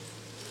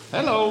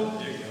Hello.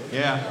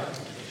 Yeah.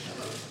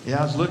 Yeah,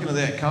 I was looking at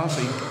that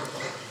coffee,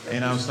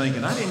 and I was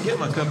thinking, I didn't get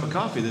my cup of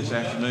coffee this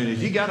afternoon.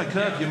 If you got a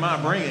cup, you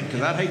might bring it,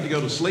 because I'd hate to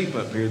go to sleep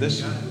up here.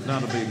 This is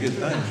not to be a good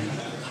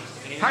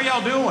thing. How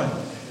y'all doing?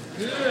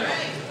 Good.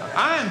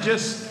 I am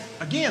just,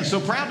 again, so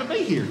proud to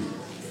be here.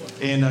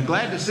 And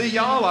glad to see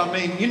y'all. I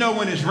mean, you know,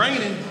 when it's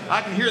raining,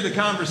 I can hear the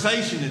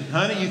conversation.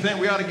 Honey, you think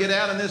we ought to get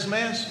out of this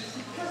mess?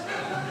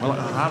 Well,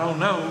 I don't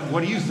know.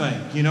 What do you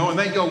think? You know, and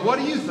they go, what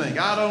do you think?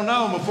 I don't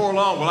know. And before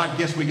long, well, I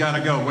guess we got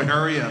to go. Well,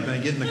 hurry up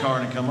and get in the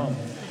car and come home.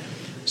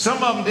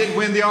 Some of them didn't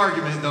win the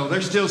argument, though. They're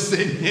still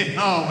sitting at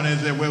home, and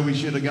they said, well, we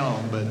should have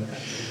gone. But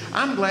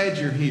I'm glad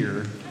you're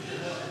here.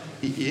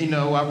 You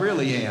know, I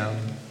really am.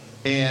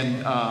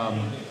 And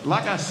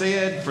like I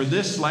said, for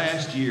this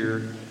last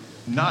year,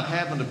 not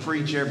having to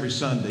preach every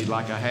Sunday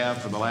like I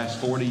have for the last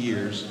 40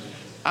 years,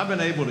 I've been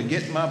able to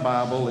get my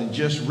Bible and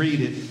just read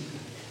it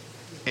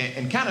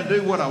and kind of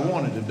do what I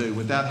wanted to do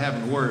without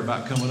having to worry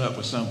about coming up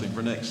with something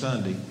for next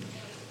Sunday.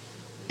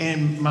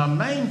 And my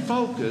main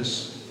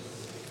focus,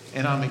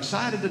 and I'm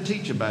excited to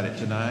teach about it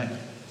tonight,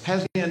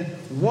 has been,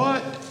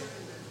 what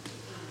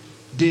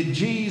did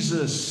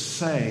Jesus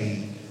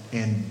say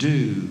and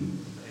do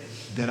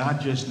that I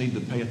just need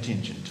to pay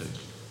attention to?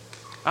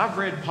 I've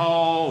read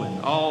Paul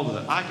and all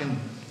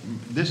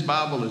this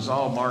Bible is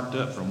all marked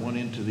up from one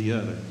end to the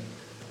other.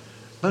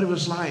 But it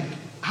was like,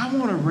 I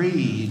want to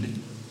read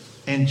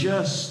and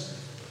just,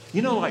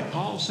 you know, like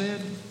Paul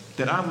said,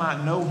 that I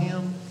might know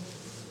him,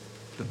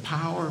 the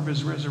power of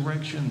his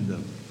resurrection, the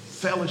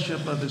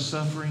fellowship of his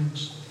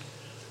sufferings.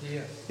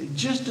 Yeah.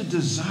 Just a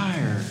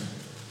desire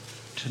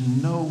to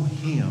know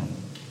him.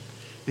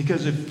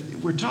 Because if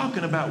we're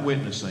talking about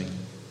witnessing,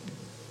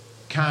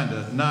 kind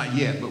of, not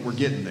yet, but we're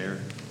getting there.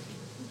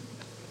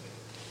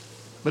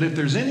 But if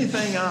there's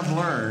anything I've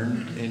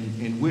learned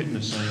in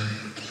witnessing,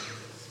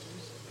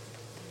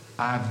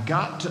 I've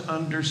got to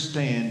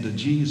understand the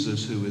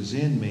Jesus who is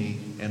in me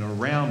and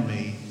around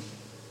me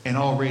and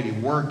already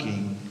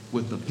working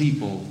with the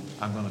people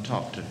I'm going to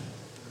talk to.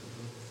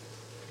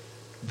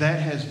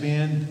 That has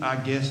been, I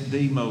guess,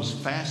 the most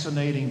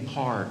fascinating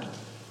part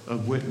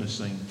of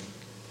witnessing,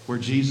 where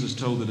Jesus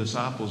told the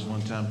disciples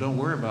one time, don't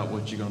worry about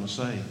what you're going to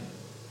say.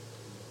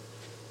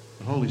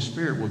 The Holy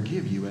Spirit will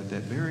give you at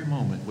that very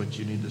moment what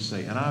you need to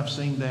say. And I've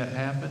seen that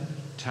happen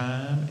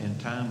time and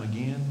time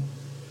again.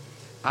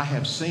 I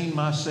have seen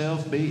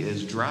myself be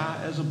as dry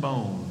as a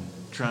bone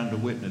trying to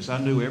witness. I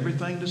knew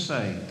everything to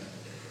say,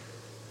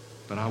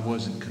 but I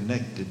wasn't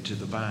connected to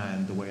the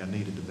vine the way I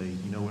needed to be.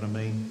 You know what I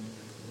mean?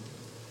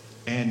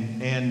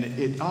 And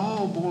it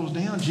all boils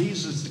down.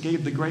 Jesus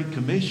gave the Great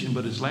Commission,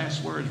 but his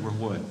last words were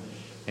what?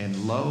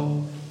 And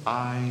lo,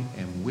 I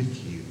am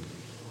with you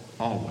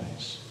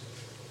always.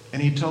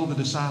 And he told the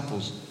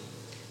disciples,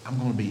 I'm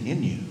going to be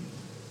in you.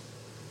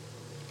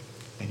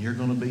 And you're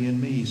going to be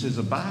in me. He says,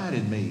 abide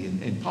in me.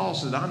 And Paul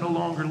says, I no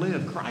longer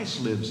live.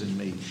 Christ lives in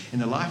me. In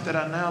the life that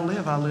I now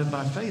live, I live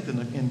by faith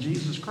in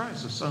Jesus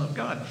Christ, the Son of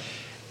God.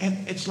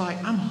 And it's like,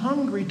 I'm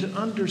hungry to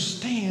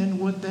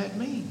understand what that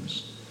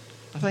means.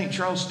 I think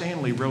Charles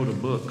Stanley wrote a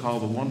book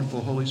called The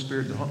Wonderful Holy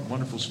Spirit, The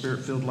Wonderful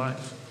Spirit-Filled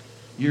Life.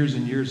 Years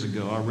and years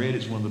ago, I read it.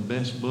 It's one of the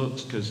best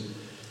books because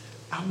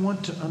I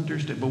want to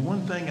understand. But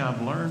one thing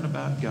I've learned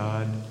about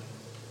God,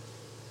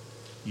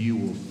 you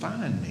will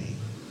find me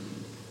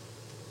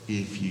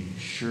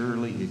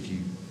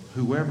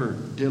whoever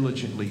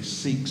diligently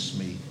seeks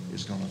me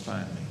is going to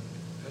find me.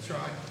 That's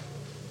right.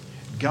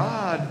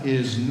 God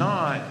is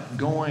not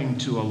going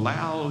to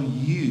allow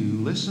you,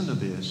 listen to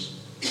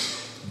this,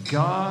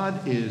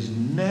 God is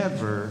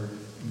never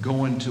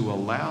going to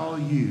allow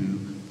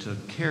you to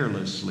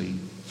carelessly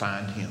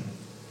find him.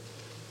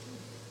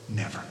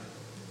 Never.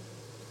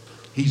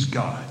 He's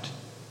God.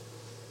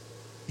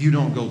 You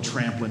don't go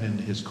trampling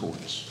into his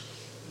courts.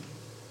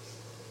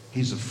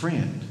 He's a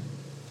friend.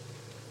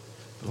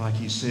 Like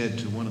he said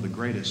to one of the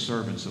greatest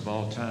servants of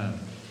all time,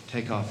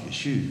 take off your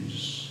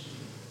shoes.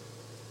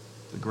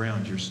 The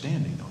ground you're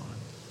standing on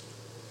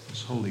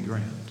is holy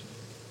ground.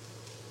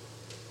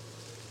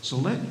 So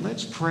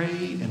let's pray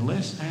and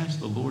let's ask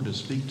the Lord to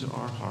speak to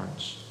our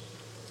hearts.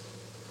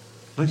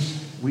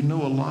 We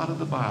know a lot of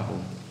the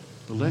Bible,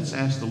 but let's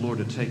ask the Lord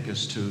to take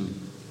us to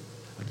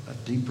a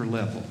deeper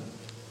level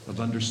of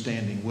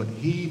understanding what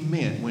he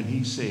meant when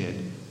he said,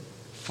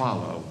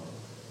 follow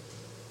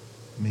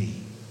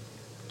me.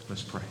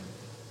 Let's pray.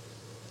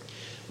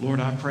 Lord,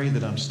 I pray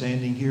that I'm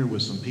standing here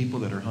with some people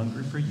that are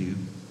hungry for you,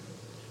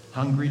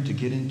 hungry to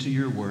get into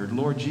your word.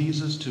 Lord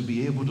Jesus, to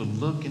be able to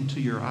look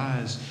into your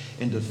eyes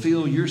and to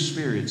feel your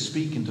Spirit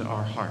speak into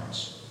our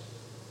hearts.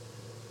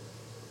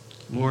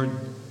 Lord,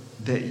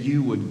 that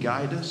you would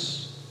guide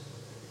us,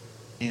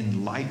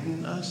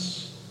 enlighten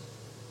us.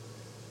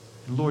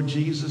 And Lord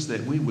Jesus,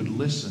 that we would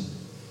listen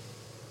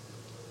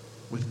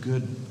with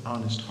good,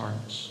 honest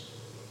hearts,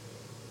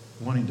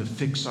 wanting to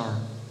fix our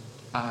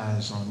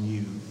eyes on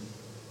you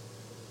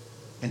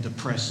and to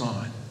press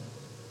on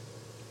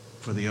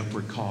for the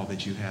upward call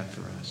that you have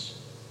for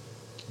us.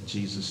 In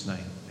Jesus' name,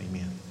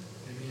 amen.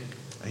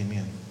 Amen.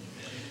 Amen.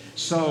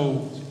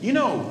 So, you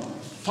know,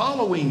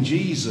 following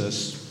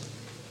Jesus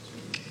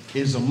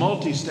is a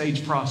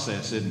multi-stage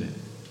process, isn't it?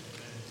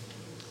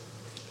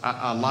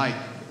 I like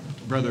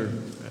Brother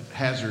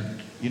Hazard.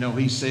 You know,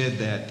 he said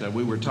that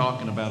we were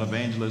talking about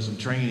evangelism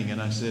training,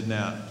 and I said,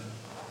 now,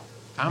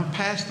 I'm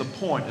past the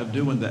point of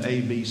doing the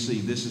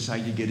ABC. This is how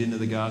you get into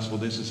the gospel.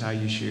 This is how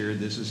you share.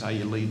 This is how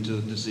you lead to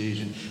a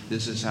decision.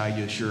 This is how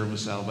you assure them of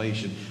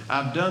salvation.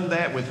 I've done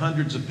that with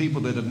hundreds of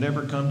people that have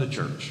never come to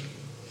church.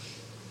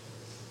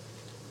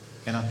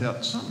 And I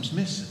thought, something's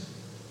missing.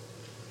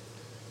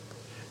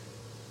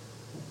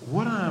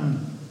 What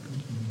I'm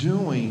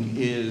doing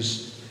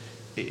is,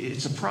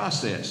 it's a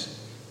process.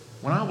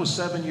 When I was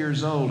 7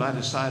 years old, I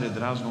decided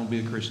that I was going to be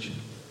a Christian.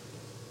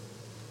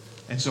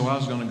 And so I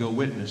was going to go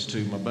witness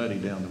to my buddy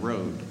down the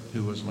road,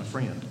 who was my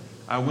friend.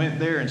 I went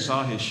there and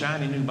saw his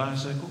shiny new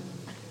bicycle,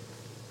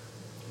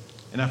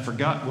 and I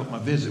forgot what my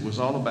visit was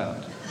all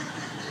about.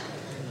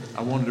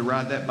 I wanted to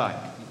ride that bike.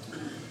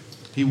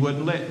 He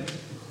wouldn't let me.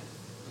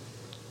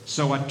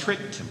 So I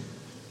tricked him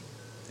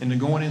into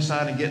going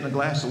inside and getting a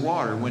glass of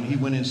water. When he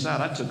went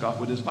inside, I took off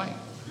with his bike.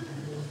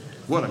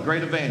 What a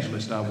great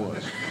evangelist I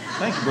was.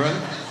 Thank you, brother.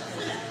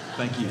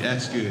 Thank you.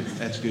 That's good.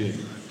 That's good.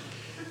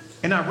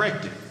 And I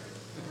wrecked it.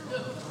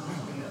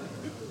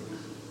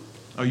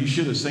 Oh, you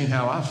should have seen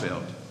how I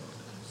felt.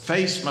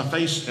 My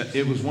face,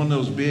 it was one of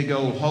those big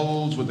old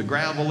holes with the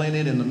gravel in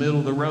it in the middle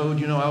of the road.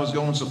 You know, I was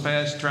going so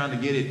fast trying to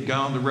get it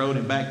down the road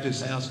and back to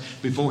his house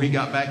before he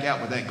got back out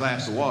with that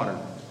glass of water.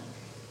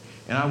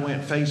 And I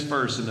went face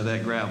first into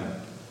that gravel.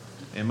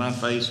 And my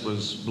face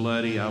was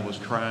bloody. I was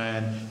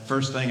crying.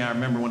 First thing I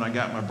remember when I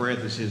got my breath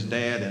is his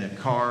dad in a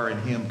car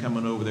and him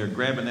coming over there,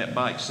 grabbing that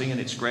bike, seeing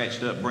it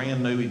scratched up,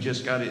 brand new. He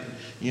just got it,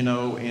 you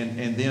know,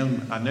 and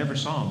then I never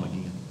saw him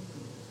again.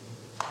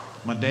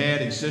 My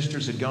dad and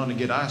sisters had gone to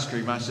get ice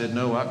cream. I said,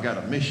 no, I've got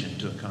a mission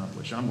to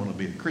accomplish. I'm going to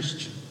be a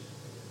Christian.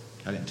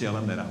 I didn't tell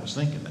them that I was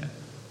thinking that.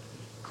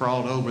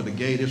 Crawled over the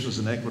gate. This was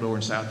in Ecuador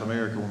in South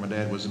America where my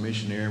dad was a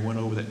missionary. Went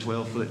over that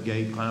 12-foot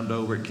gate, climbed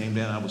over it, came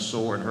down. I was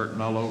sore and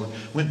hurting all over.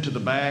 Went to the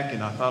back,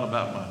 and I thought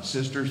about my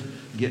sisters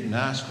getting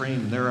ice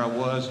cream, and there I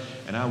was,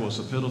 and I was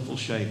a pitiful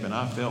shape, and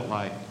I felt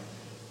like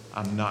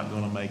I'm not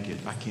going to make it.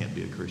 I can't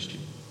be a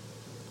Christian.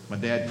 My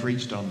dad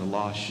preached on the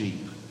lost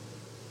sheep.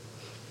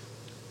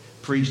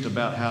 Preached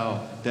about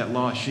how that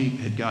lost sheep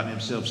had gotten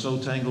himself so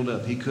tangled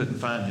up he couldn't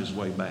find his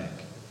way back.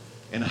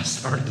 And I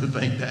started to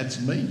think, that's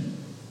me.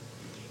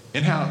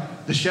 And how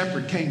the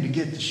shepherd came to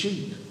get the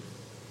sheep.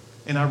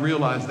 And I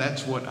realized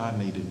that's what I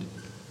needed.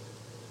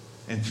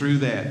 And through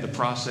that, the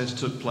process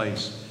took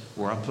place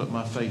where I put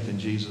my faith in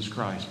Jesus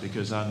Christ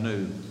because I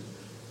knew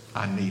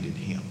I needed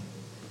him.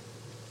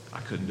 I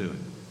couldn't do it.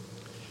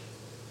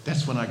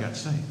 That's when I got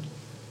saved.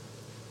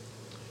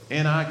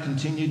 And I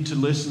continued to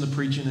listen to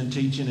preaching and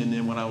teaching. And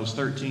then when I was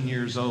 13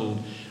 years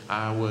old,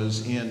 I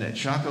was at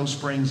Chaco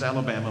Springs,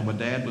 Alabama. My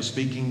dad was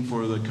speaking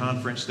for the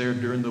conference there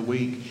during the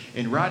week.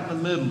 And right in the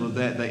middle of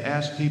that, they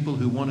asked people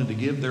who wanted to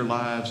give their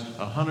lives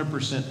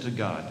 100% to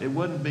God. It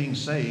wasn't being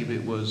saved,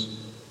 it was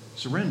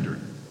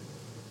surrendering.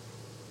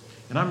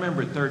 And I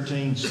remember at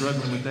 13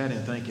 struggling with that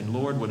and thinking,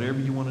 Lord, whatever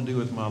you want to do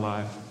with my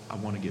life, I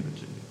want to give it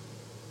to you.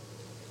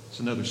 It's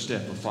another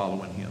step of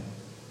following him.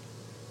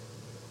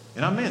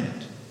 And I meant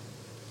it.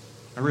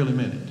 I really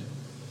meant it.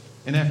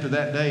 And after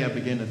that day, I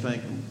began to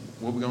think,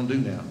 what are we going to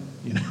do now?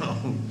 You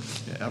know,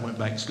 I went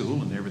back to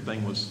school and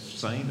everything was the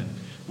same. And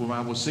when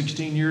I was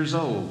 16 years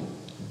old,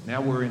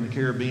 now we're in the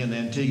Caribbean,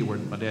 Antigua, where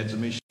my dad's a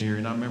missionary.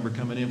 And I remember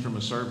coming in from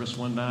a service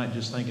one night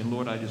just thinking,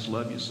 Lord, I just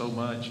love you so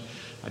much.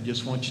 I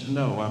just want you to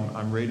know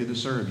I'm ready to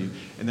serve you.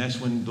 And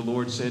that's when the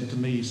Lord said to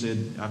me, he said,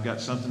 I've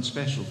got something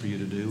special for you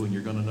to do, and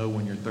you're going to know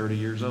when you're 30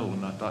 years old.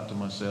 And I thought to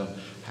myself,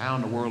 how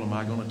in the world am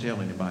I going to tell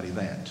anybody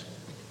that?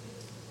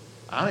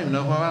 I don't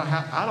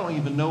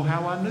even know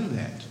how I knew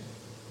that.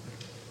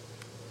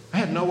 I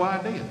had no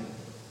idea.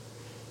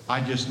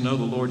 I just know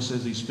the Lord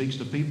says he speaks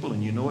to people,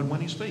 and you know it when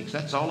he speaks.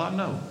 That's all I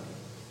know.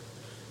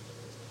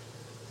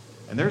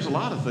 And there's a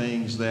lot of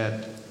things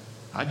that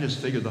I just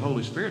figured the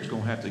Holy Spirit's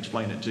going to have to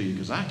explain it to you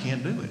because I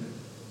can't do it.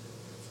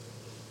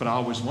 But I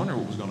always wondered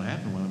what was going to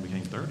happen when I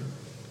became 30.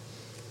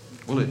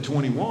 Well, at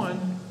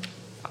 21,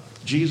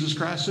 Jesus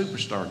Christ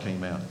Superstar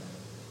came out.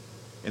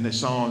 And the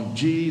song,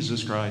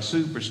 Jesus Christ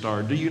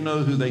Superstar, do you know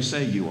who they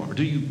say you are?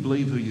 Do you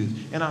believe who you...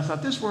 And I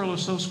thought, this world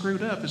is so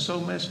screwed up. It's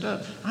so messed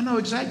up. I know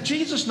exactly.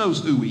 Jesus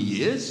knows who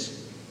he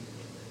is.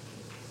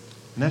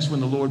 And that's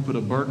when the Lord put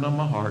a burden on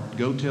my heart.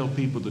 Go tell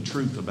people the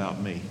truth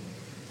about me.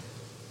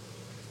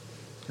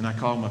 And I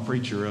called my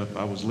preacher up.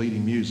 I was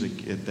leading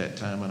music at that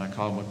time. And I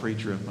called my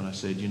preacher up and I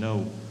said, you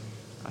know,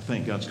 I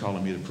think God's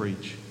calling me to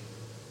preach.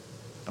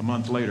 A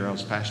month later, I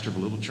was pastor of a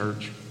little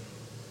church.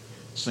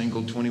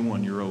 Single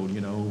 21-year-old,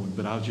 you know,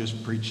 but I was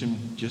just preaching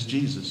just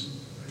Jesus.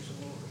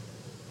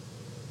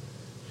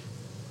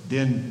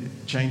 Then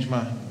changed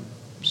my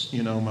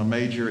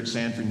major at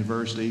Sanford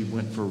University,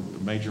 went for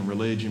a major in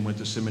religion, went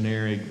to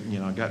seminary,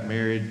 I got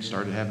married,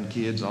 started having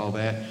kids, all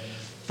that.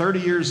 30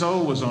 years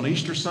old was on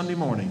Easter Sunday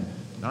morning,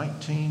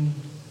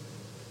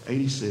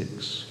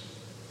 1986.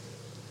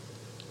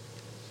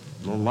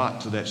 a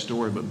lot to that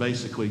story, but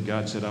basically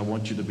God said, I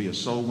want you to be a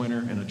soul winner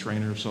and a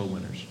trainer of soul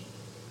winners.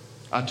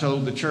 I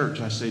told the church,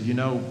 I said,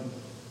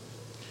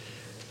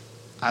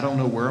 I don't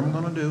know where I'm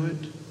going to do it,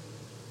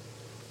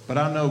 but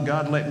I know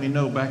God let me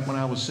know back when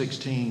I was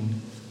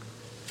 16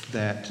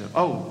 that,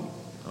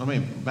 let me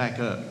back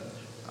up.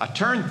 I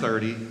turned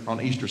 30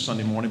 on Easter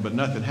Sunday morning, but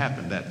nothing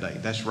happened that day.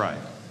 That's right.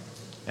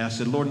 And I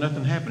said, Lord,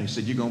 nothing happened. He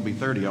said, you're going to be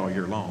 30 all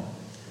year long.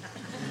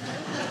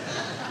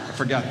 I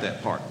forgot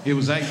that part. It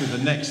was actually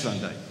the next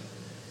Sunday.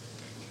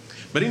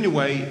 But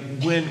anyway,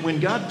 when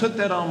God put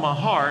that on my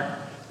heart,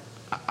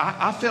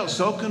 I felt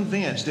so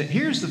convinced that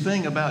here's the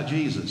thing about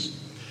Jesus.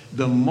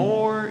 The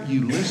more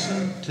you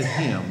listen to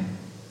him,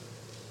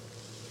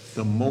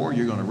 the more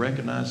you're going to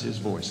recognize his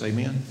voice.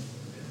 Amen?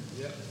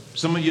 Yep.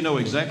 Some of you know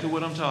exactly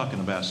what I'm talking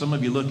about. Some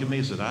of you look at me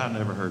and said, I've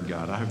never heard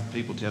God. I have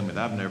people tell me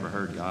that I've never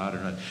heard God.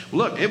 Well,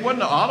 look, it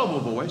wasn't an audible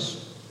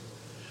voice.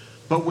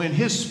 But when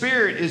his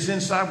spirit is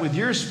inside with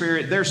your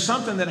spirit, there's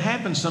something that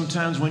happens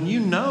sometimes when you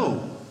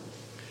know.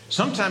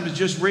 Sometimes it's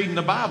just reading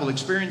the Bible.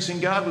 Experiencing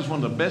God was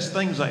one of the best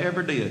things I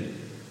ever did.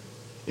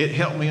 It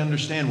helped me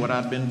understand what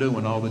I've been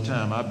doing all the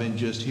time. I've been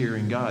just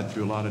hearing God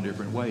through a lot of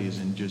different ways,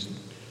 and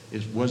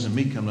it wasn't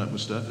me coming up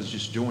with stuff. It's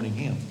just joining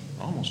him.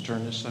 I almost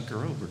turned this sucker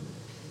over.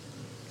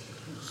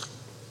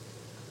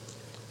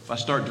 If I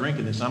start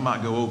drinking this, I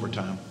might go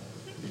overtime.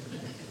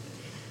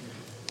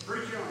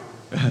 Preach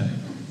on.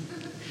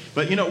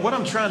 But what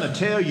I'm trying to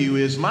tell you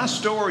is my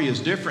story is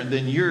different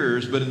than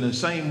yours, but in the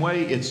same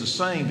way, it's the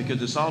same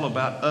because it's all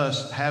about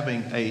us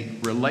having a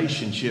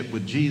relationship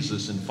with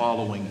Jesus and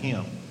following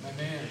him.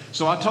 Amen.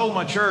 So I told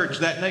my church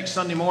that next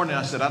Sunday morning,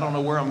 I said, I don't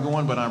know where I'm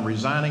going, but I'm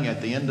resigning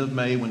at the end of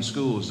May when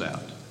school is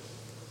out.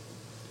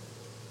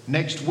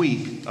 Next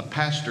week, a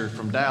pastor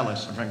from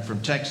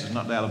Texas,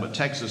 not Dallas, but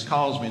Texas,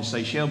 calls me and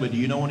says, Shelby, do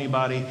you know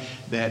anybody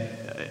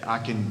that I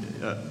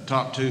can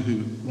talk to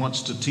who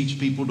wants to teach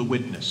people to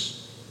witness?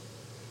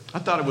 I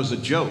thought it was a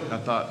joke. I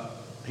thought,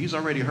 he's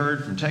already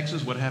heard from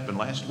Texas what happened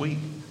last week.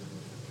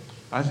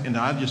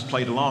 I just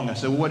played along. I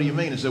said, well, what do you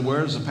mean? I said,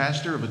 where's the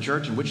pastor of a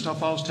church in Wichita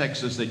Falls,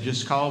 Texas, that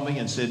just called me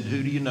and said,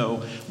 who do you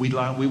know? We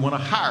want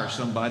to hire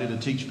somebody to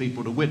teach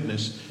people to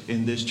witness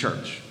in this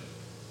church.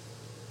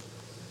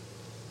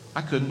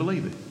 I couldn't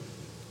believe it.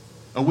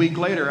 A week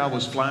later, I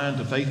was flying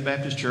to Faith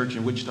Baptist Church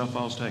in Wichita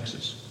Falls,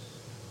 Texas.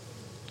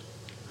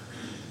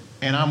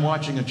 And I'm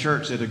watching a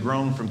church that had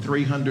grown from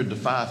 300 to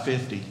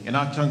 550. And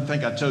I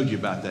think I told you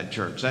about that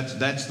church.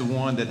 That's the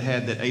one that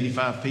had that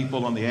 85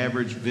 people on the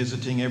average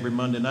visiting every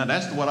Monday night.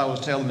 That's what I was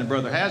telling the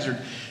Brother Hazard.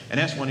 And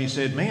that's when he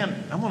said,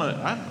 man,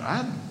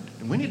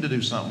 we need to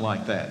do something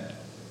like that.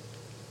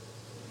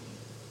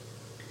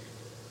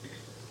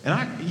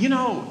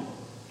 And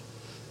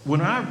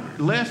when I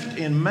left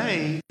in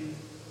May,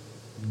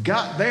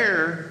 got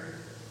there,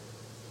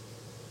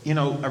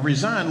 I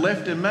resigned,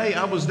 left in May,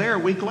 I was there a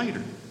week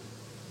later.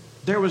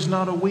 There was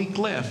not a week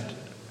left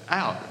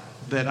out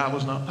that I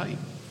was not paid.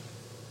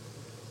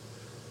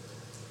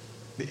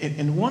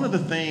 And one of the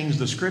things,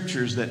 the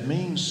scriptures that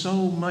means so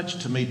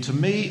much to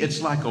me,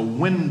 it's like a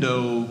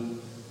window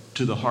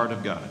to the heart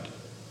of God.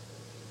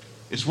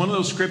 It's one of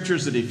those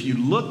scriptures that if you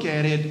look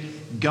at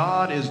it,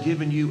 God has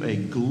given you a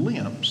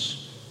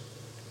glimpse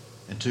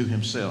into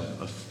himself.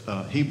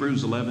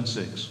 Hebrews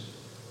 11:6.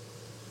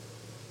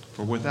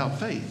 For without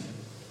faith,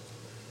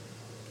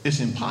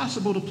 it's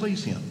impossible to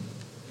please him.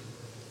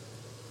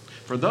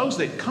 For those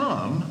that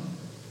come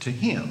to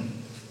him,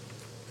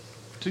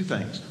 two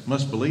things.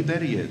 Must believe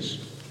that he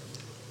is.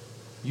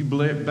 You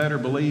better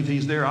believe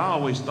he's there. I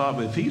always thought,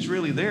 but if he's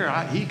really there,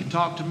 he can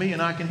talk to me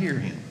and I can hear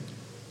him.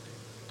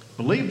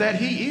 Believe that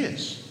he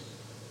is.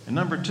 And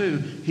number two,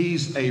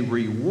 he's a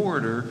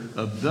rewarder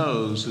of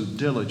those who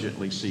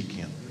diligently seek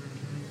him.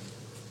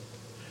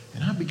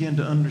 And I began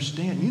to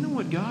understand, you know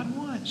what God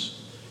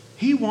wants?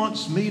 He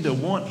wants me to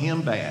want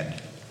him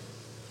bad.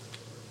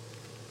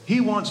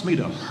 He wants me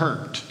to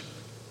hurt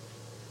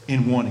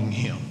in wanting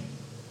him.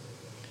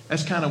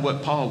 That's kind of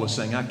what Paul was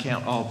saying. I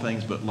count all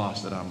things but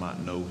loss that I might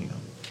know him.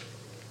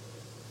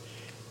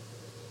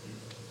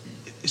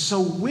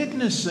 So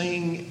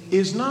witnessing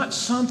is not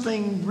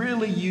something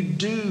really you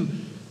do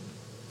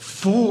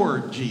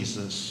for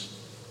Jesus.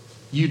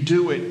 You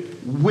do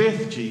it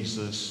with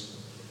Jesus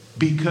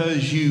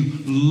because you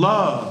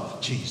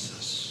love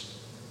Jesus.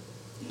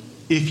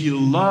 If you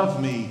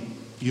love me,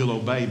 you'll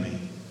obey me.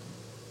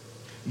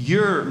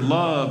 Your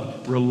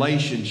love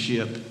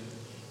relationship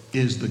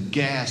is the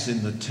gas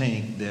in the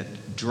tank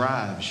that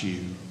drives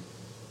you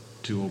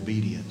to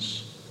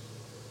obedience.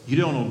 You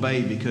don't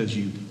obey because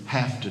you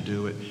have to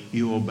do it.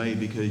 You obey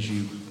because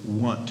you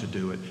want to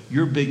do it.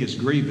 Your biggest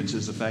grievance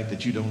is the fact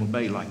that you don't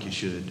obey like you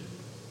should.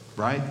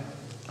 Right?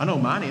 I know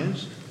mine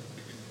is.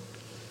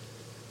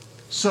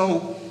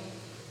 So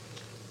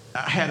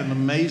I had an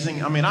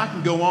amazing, I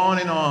can go on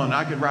and on.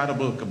 I could write a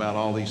book about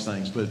all these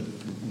things, but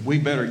we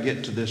better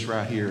get to this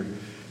right here.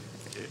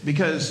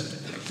 Because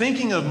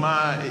thinking of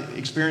my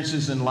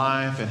experiences in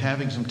life and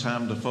having some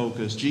time to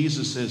focus,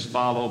 Jesus says,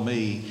 follow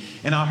me.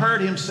 And I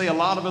heard him say a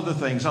lot of other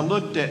things. I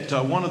looked at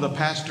one of the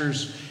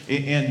pastors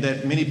and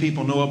that many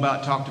people know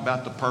about, talked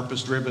about the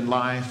purpose-driven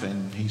life,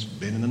 and he's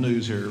been in the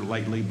news here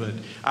lately, but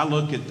I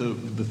look at the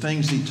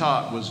things he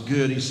taught was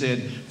good. He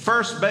said,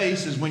 first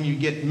base is when you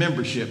get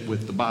membership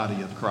with the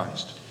body of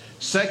Christ.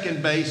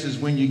 Second base is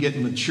when you get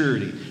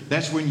maturity.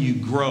 That's when you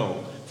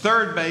grow.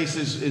 Third base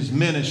is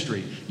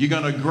ministry. You're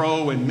going to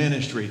grow in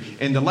ministry.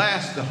 And the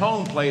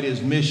home plate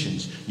is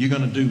missions. You're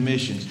going to do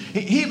missions.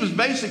 He was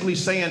basically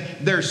saying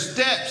there's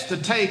steps to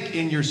take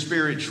in your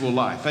spiritual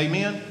life.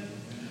 Amen?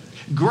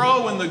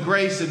 Grow in the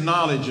grace and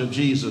knowledge of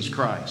Jesus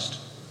Christ.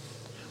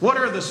 What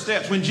are the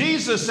steps? When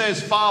Jesus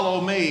says,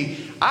 follow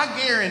me,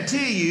 I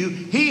guarantee you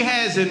he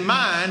has in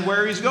mind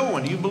where he's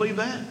going. Do you believe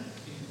that?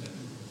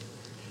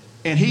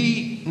 And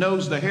he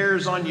knows the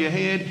hairs on your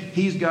head.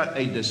 He's got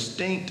a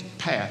distinct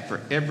path for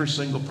every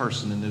single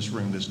person in this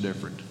room that's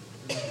different.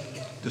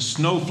 The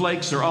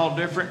snowflakes are all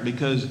different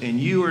and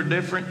you are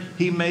different.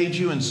 He made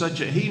you in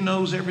he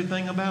knows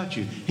everything about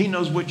you. He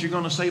knows what you're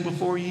going to say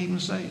before you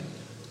even say it.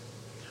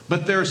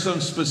 But there are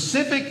some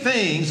specific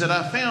things that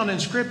I found in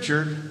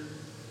Scripture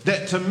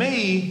that to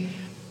me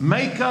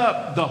make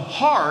up the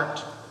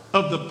heart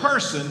of the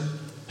person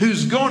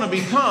who's going to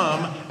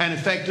become an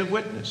effective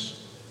witness.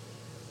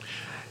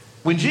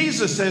 When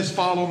Jesus says,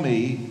 follow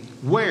me,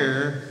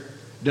 where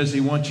does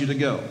he want you to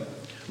go?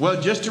 Well,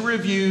 just to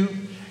review,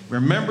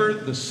 remember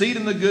the seed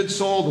in the good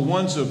soil, the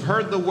ones who have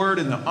heard the word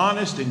in the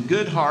honest and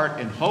good heart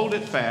and hold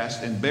it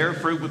fast and bear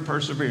fruit with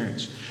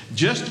perseverance.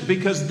 Just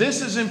because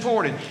this is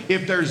important.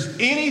 If there's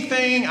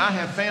anything I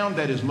have found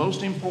that is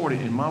most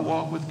important in my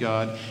walk with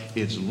God,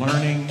 it's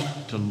learning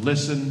to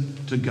listen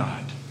to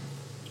God.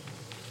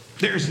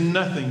 There's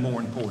nothing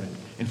more important.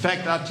 In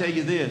fact, I'll tell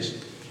you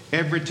this.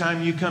 Every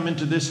time you come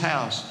into this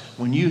house,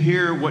 when you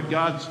hear what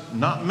God's,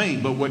 not me,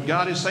 but what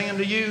God is saying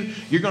to you,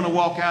 you're going to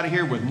walk out of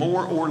here with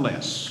more or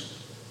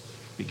less.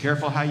 Be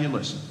careful how you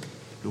listen.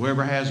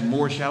 Whoever has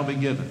more shall be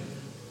given.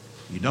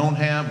 You don't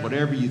have,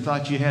 whatever you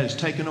thought you had is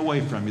taken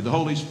away from you. The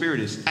Holy Spirit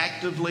is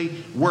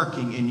actively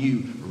working in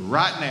you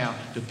right now,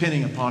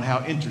 depending upon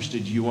how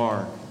interested you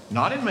are,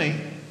 not in me,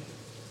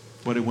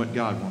 but in what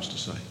God wants to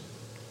say.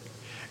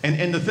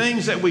 And the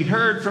things that we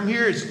heard from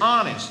here is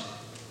honest.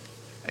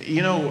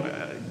 You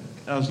know,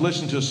 I was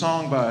listening to a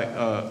song by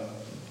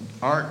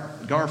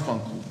Art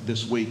Garfunkel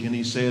this week, and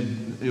he said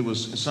it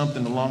was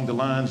something along the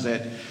lines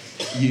that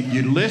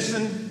you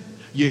listen,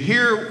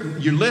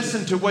 you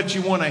listen to what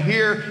you want to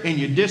hear, and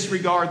you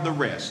disregard the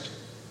rest.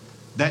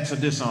 That's a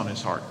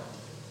dishonest heart.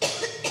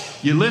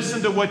 You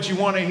listen to what you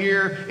want to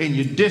hear, and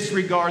you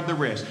disregard the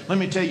rest. Let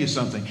me tell you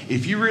something.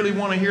 If you really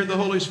want to hear the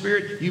Holy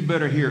Spirit, you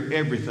better hear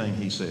everything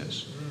he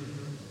says.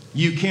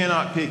 You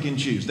cannot pick and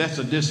choose. That's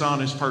a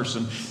dishonest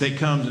person that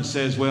comes and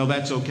says, well,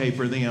 that's okay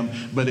for them,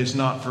 but it's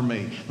not for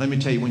me. Let me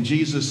tell you, when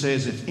Jesus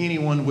says, if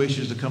anyone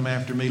wishes to come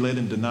after me, let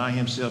him deny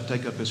himself,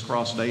 take up his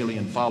cross daily,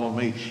 and follow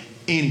me.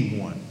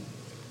 Anyone.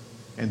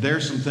 And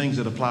there's some things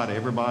that apply to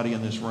everybody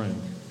in this room.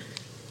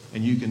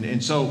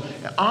 And so,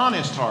 an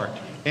honest heart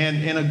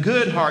and a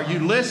good heart, you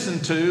listen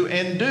to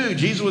and do.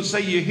 Jesus would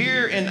say, you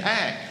hear and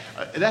act.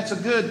 That's a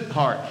good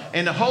heart.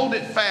 And to hold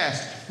it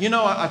fast. You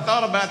know, I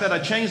thought about that. I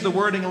changed the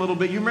wording a little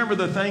bit. You remember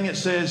the thing that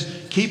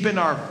says, keeping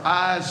our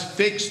eyes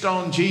fixed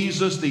on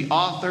Jesus, the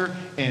author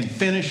and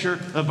finisher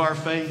of our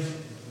faith?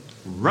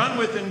 Run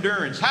with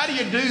endurance. How do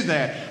you do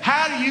that?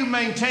 How do you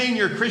maintain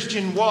your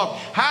Christian walk?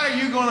 How are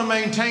you going to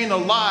maintain a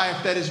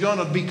life that is going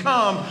to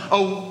become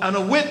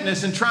a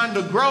witness and trying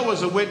to grow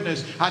as a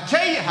witness? I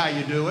tell you how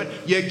you do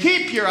it. You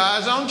keep your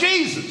eyes on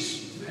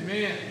Jesus.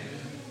 Amen.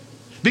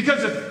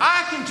 Because if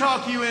I can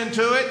talk you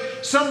into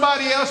it,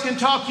 somebody else can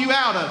talk you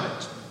out of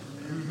it.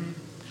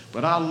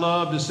 But I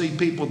love to see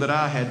people that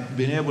I had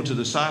been able to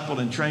disciple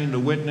and train to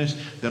witness,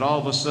 that all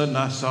of a sudden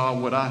I saw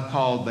what I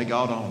called, they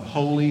got on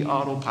holy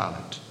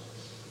autopilot.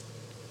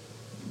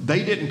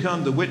 They didn't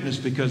come to witness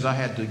because I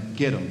had to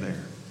get them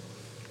there.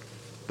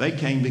 They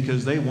came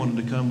because they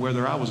wanted to come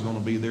whether I was going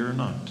to be there or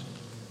not.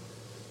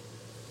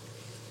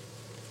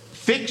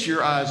 Fix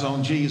your eyes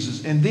on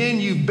Jesus, and then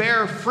you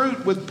bear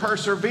fruit with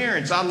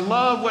perseverance. I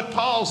love what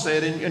Paul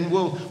said, and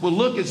we'll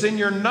look, it's in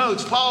your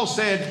notes. Paul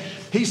said,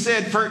 he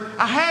said,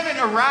 I haven't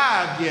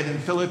arrived yet in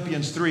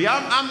Philippians 3.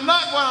 I'm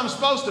not what I'm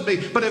supposed to be,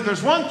 but if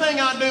there's one thing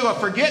I do, I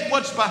forget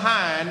what's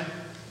behind,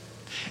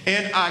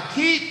 and I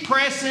keep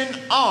pressing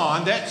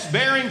on. That's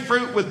bearing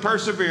fruit with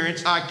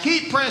perseverance. I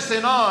keep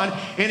pressing on,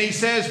 and he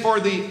says, for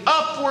the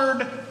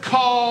upward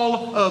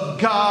call of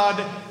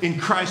God in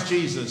Christ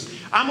Jesus.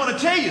 I'm going to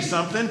tell you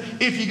something.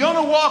 If you're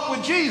going to walk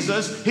with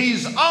Jesus,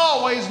 he's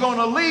always going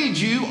to lead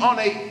you on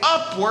an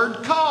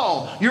upward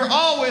call. You're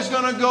always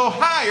going to go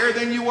higher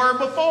than you were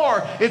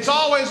before. It's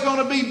always going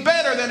to be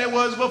better than it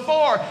was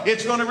before.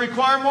 It's going to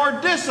require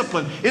more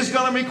discipline. It's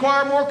going to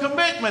require more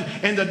commitment.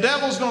 And the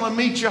devil's going to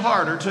meet you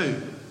harder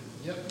too.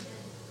 Yep.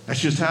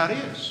 That's just how it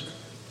is.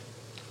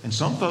 And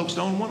some folks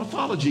don't want to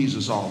follow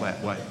Jesus all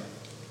that way.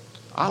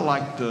 I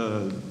like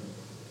the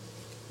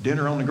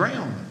dinner on the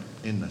ground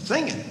and the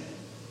singing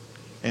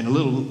and a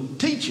little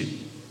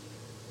teaching.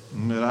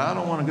 But I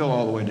don't want to go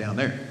all the way down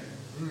there.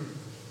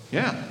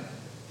 Yeah.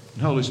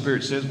 The Holy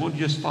Spirit says, well,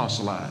 just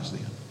fossilize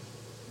then.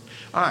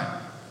 All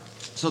right.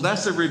 So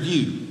that's a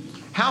review.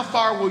 How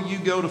far will you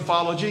go to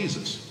follow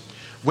Jesus?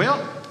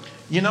 Well,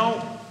 you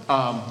know,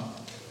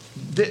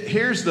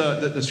 here's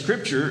the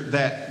scripture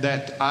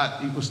that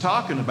I was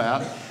talking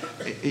about.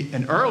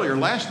 And earlier,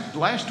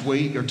 last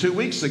week or 2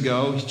 weeks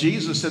ago,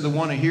 Jesus said the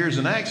one who hears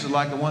and acts is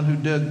like the one who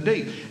dug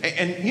deep.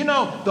 And you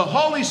know, the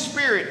Holy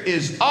Spirit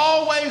is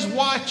always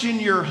watching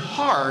your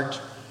heart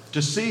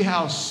to see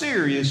how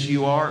serious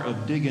you are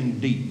of digging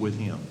deep with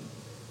Him.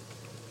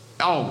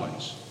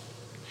 Always.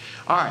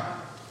 All right.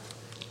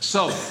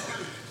 So,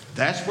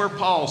 that's where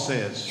Paul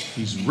says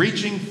he's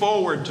reaching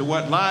forward to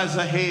what lies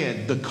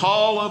ahead. The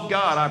call of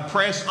God. I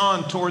press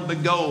on toward the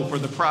goal for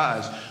the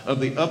prize of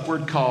the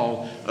upward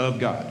call of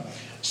God.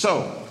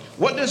 So,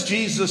 what does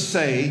Jesus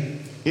say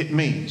it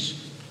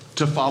means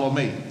to follow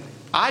me?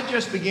 I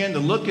just began to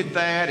look at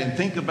that and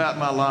think about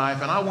my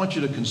life, and I want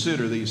you to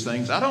consider these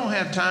things. I don't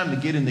have time to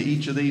get into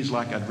each of these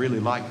like I'd really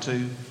like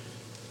to.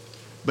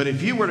 But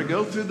if you were to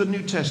go through the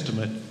New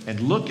Testament and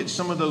look at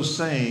some of those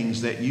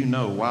sayings that you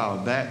know,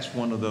 wow, that's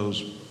one of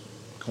those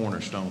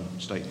cornerstone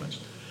statements.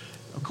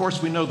 Of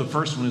course, we know the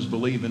first one is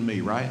believe in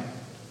me, right?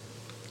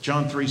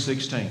 John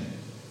 3:16.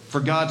 For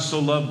God so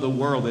loved the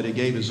world that He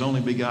gave His only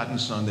begotten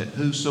Son, that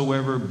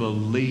whosoever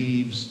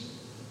believes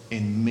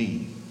in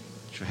me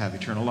shall have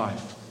eternal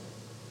life.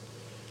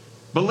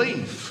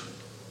 Belief.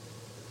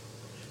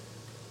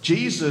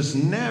 Jesus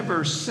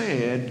never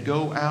said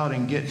go out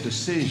and get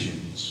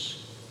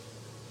decisions.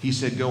 He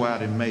said go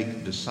out and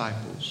make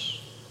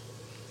disciples.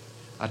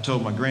 I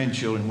told my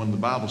grandchildren one of the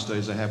Bible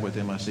studies I have with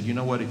them, I said, you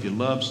know what, if you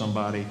love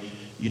somebody,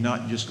 you're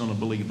not just going to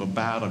believe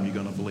about them, you're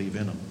going to believe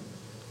in them.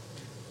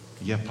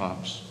 Yeah,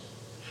 Pops.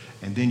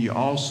 And then you're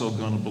also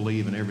going to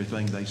believe in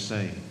everything they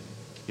say.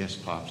 Yes,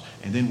 Pops.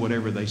 And then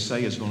whatever they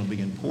say is going to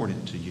be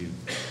important to you.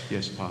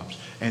 Yes, Pops.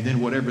 And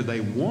then whatever they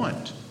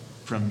want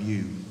from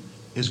you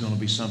is going to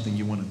be something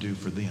you want to do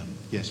for them.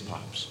 Yes,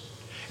 Pops.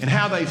 And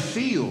how they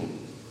feel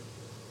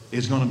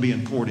is going to be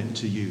important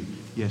to you.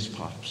 Yes,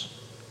 Pops.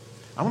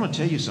 I want to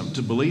tell you something.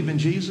 To believe in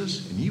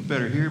Jesus, and you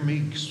better hear me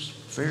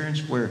fair and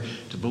square,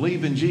 to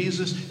believe in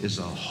Jesus is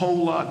a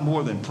whole lot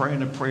more than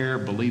praying a prayer,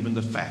 believing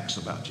the facts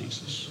about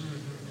Jesus.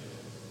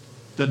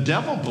 The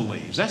devil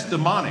believes. That's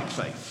demonic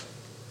faith.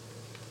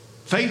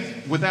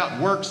 Faith without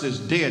works is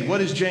dead.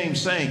 What is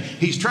James saying?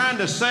 He's trying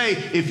to say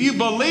if you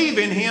believe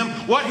in Him,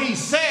 what He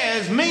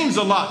says means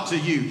a lot to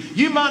you.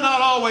 You might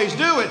not always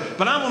do it,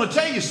 but I'm going to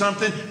tell you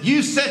something.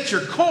 You set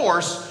your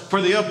course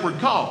for the upward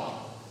call.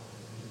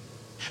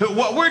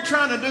 What we're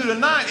trying to do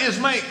tonight is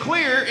make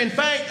clear. In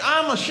fact,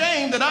 I'm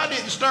ashamed that I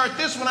didn't start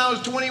this when I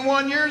was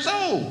 21 years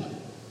old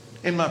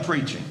in my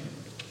preaching.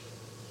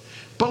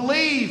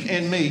 Believe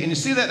in me. And you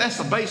see that? That's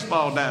a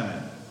baseball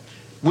diamond.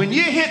 When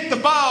you hit the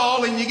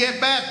ball and you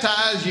get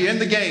baptized, you're in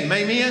the game.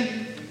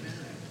 Amen?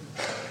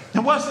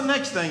 And what's the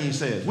next thing He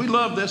says? We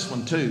love this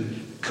one too.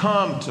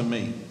 Come to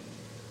me.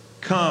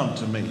 Come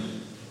to me.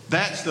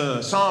 That's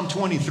the Psalm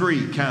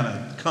 23 kind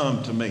of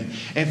come to me.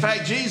 In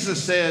fact,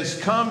 Jesus says,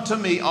 come to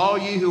me, all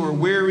you who are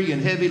weary and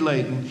heavy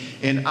laden,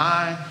 and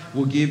I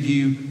will give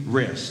you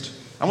rest.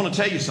 I want to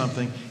tell you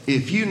something.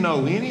 If you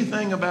know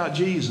anything about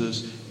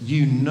Jesus,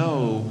 you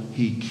know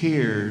He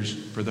cares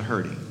for the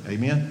hurting.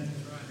 Amen?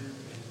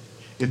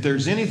 If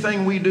there's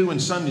anything we do in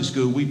Sunday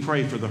school, we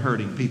pray for the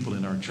hurting people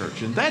in our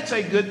church. And that's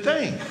a good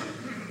thing.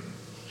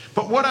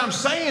 But what I'm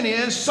saying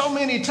is, so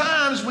many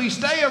times we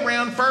stay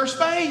around first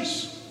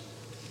base.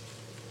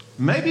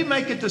 Maybe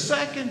make it to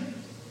second.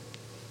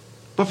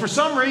 But for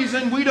some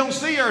reason, we don't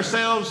see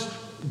ourselves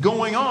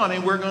going on,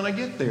 and we're going to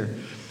get there.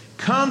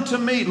 Come to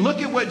me.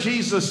 Look at what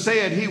Jesus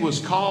said He was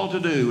called to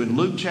do. In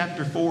Luke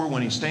chapter 4,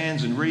 when He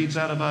stands and reads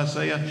out of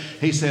Isaiah,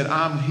 He said,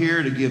 I'm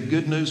here to give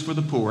good news for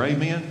the poor.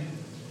 Amen?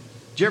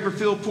 Do you ever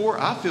feel poor?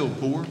 I feel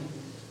poor.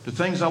 The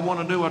things I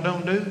want to do, I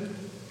don't do.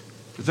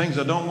 The things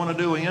I don't want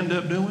to do, I end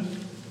up doing.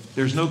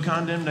 There's no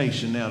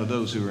condemnation now to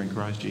those who are in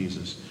Christ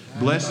Jesus.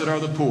 Blessed are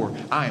the poor.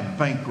 I am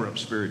bankrupt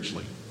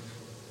spiritually.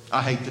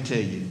 I hate to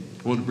tell you.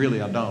 Well,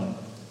 really, I don't.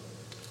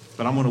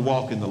 But I'm going to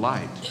walk in the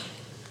light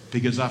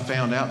because I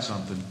found out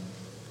something.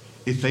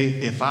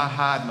 If I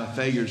hide my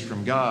failures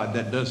from God,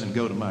 that doesn't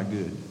go to my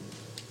good.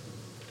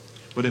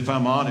 But if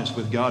I'm honest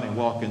with God and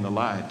walk in the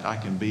light, I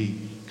can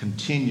be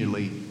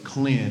continually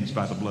cleansed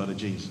by the blood of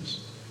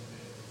Jesus.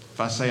 If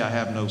I say I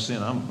have no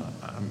sin,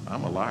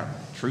 I'm a liar.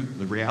 Truth,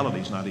 the reality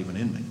is not even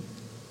in me.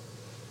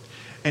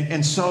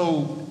 And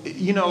so,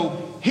 you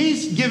know,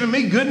 He's giving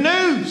me good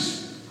news.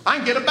 I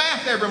can get a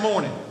bath every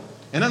morning.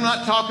 And I'm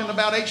not talking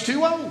about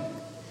H2O.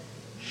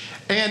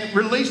 And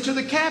release to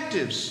the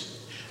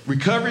captives.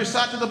 Recovery of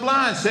sight to the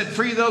blind. Set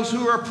free those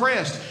who are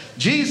oppressed.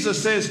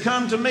 Jesus says,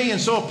 come to me. And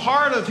so a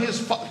part of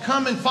His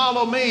come and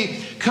follow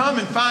me. Come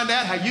and find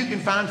out how you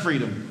can find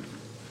freedom.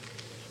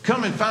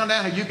 Come and find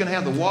out how you can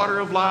have the water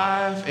of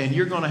life. And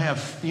you're going to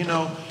have, you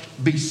know,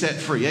 be set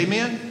free.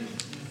 Amen?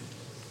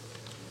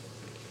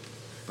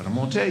 But I'm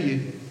going to tell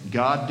you,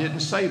 God didn't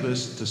save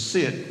us to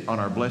sit on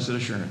our blessed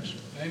assurance.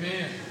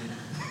 Amen.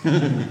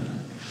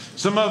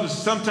 Some of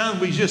us, sometimes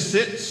we just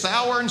sit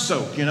sour and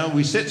soak.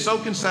 We sit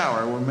soak and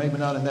sour. Well, maybe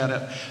not in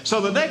that.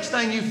 So the next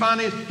thing you find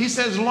is he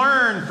says,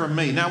 learn from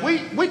me. Now, we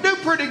do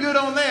pretty good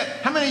on that.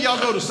 How many of y'all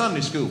go to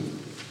Sunday school?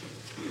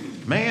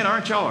 Man,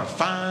 aren't y'all a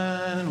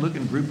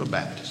fine-looking group of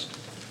Baptists?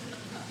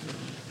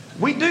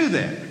 We do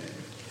that.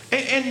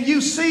 And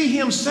you see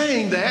him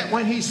saying that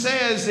when he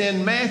says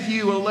in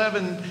Matthew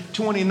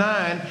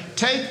 11:29,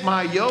 take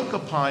my yoke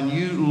upon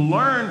you,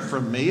 learn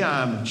from me.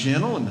 I am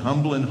gentle and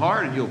humble in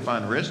heart, and you'll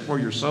find rest for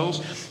your souls.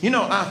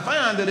 I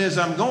find that as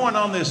I'm going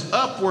on this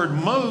upward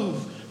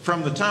move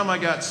from the time I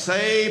got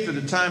saved to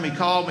the time he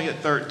called me at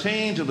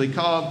 13, to the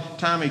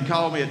time he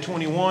called me at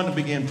 21 to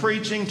begin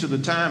preaching, to the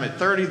time at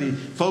 30 he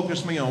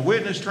focused me on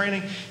witness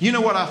training. You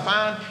know what I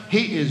find?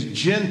 He is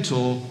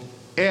gentle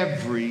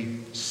every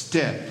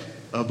step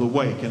of the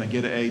way. Can I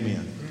get an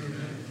amen?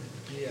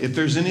 Yeah. If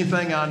there's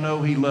anything I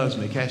know, he loves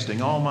me,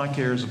 casting all my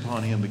cares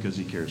upon him because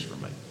he cares for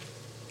me.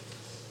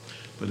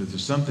 But if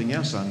there's something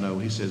else I know,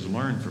 he says,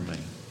 learn from me.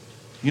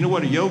 You know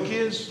what a yoke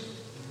is?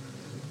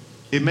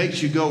 It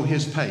makes you go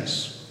his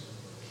pace.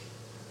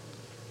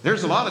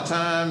 There's a lot of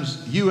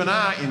times you and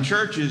I in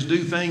churches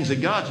do things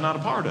that God's not a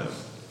part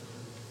of.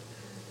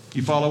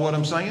 You follow what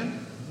I'm saying?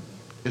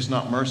 It's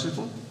not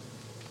merciful.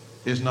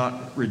 It's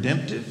not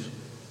redemptive.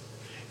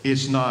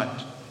 It's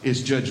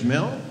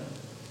judgmental.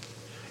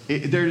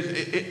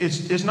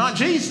 It's not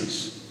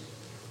Jesus.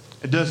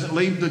 It doesn't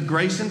leave the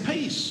grace and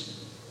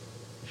peace.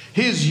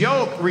 His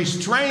yoke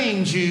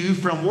restrains you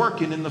from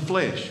working in the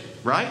flesh,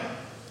 right?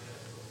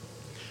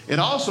 It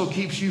also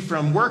keeps you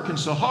from working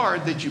so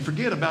hard that you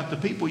forget about the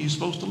people you're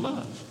supposed to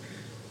love.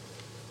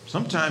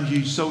 Sometimes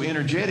you're so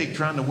energetic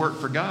trying to work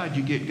for God,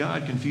 you get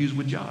God confused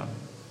with job.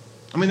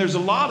 There's a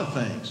lot of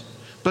things.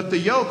 But the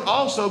yoke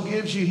also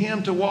gives you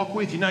him to walk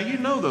with you. Now, you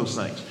know those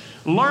things.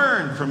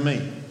 Learn from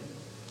me.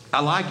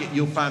 I like it.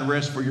 You'll find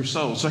rest for your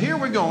soul. So here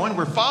we're going.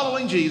 We're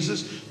following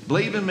Jesus.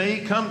 Believe in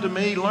me. Come to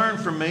me. Learn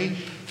from me.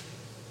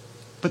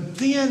 But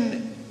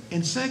then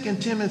in 2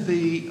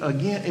 Timothy,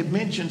 again, it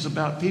mentions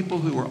about people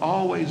who are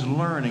always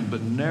learning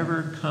but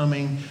never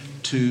coming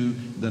to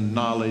the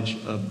knowledge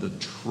of the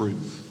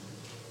truth.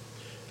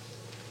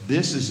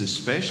 This is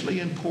especially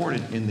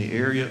important in the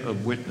area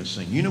of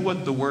witnessing. You know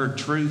what the word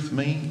truth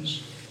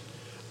means?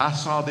 I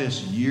saw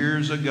this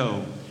years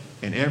ago,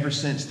 and ever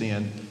since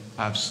then,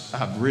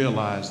 I've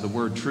realized the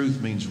word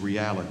truth means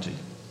reality.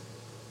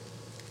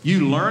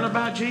 You learn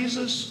about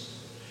Jesus,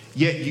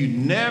 yet you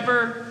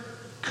never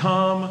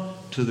come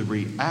to the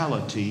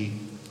reality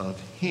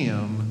of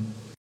him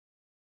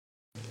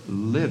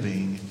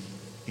living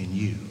in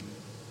you.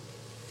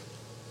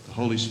 The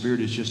Holy Spirit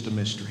is just a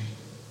mystery.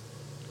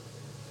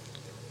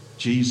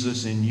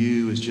 Jesus in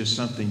you is just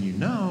something you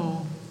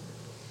know,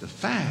 the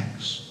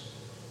facts,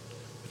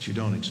 but you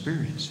don't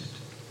experience it.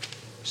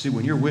 See,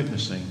 when you're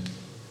witnessing,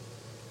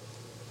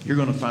 you're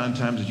going to find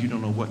times that you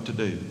don't know what to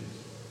do.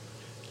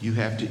 You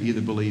have to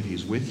either believe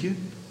he's with you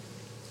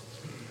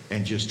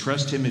and just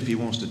trust him if he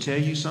wants to tell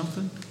you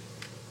something,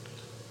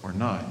 or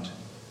not,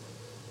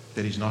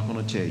 that he's not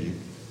going to tell you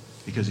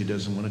because he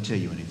doesn't want to tell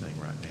you anything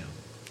right now.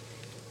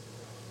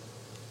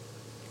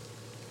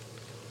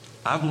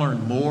 I've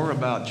learned more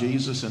about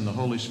Jesus and the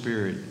Holy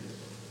Spirit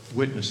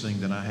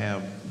witnessing than I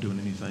have doing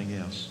anything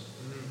else.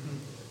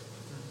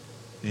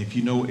 If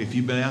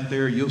you've been out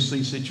there, you'll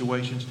see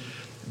situations.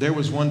 There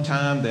was one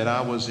time that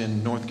I was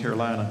in North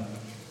Carolina,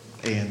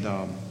 and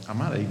I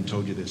might have even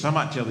told you this. I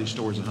might tell these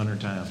stories 100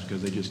 times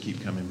because they just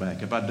keep coming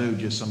back. If I do,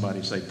 just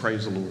somebody say,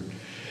 praise the Lord.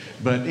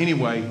 But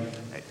anyway,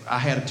 I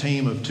had a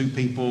team of 2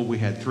 people. We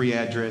had 3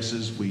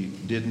 addresses. We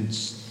didn't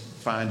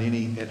find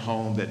any at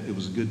home that it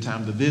was a good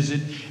time to visit.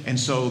 And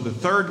so the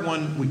third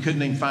one, we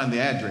couldn't even find the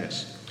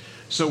address.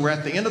 So we're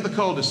at the end of the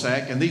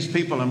cul-de-sac, and these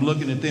people, I'm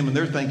looking at them, and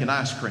they're thinking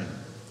ice cream.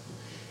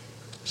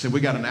 I said,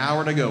 we got an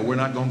hour to go. We're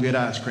not going to get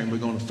ice cream. We're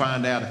going to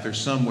find out if there's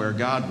somewhere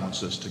God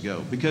wants us to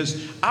go.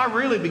 Because I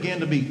really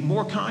began to be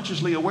more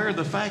consciously aware of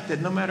the fact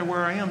that no matter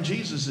where I am,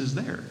 Jesus is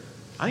there.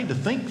 I need to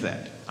think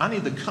that. I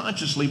need to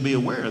consciously be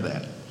aware of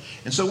that.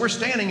 And so we're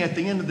standing at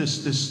the end of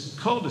this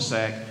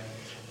cul-de-sac,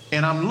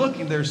 and I'm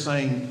looking there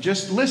saying,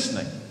 just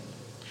listening.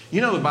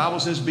 You know, the Bible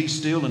says, be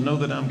still and know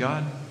that I'm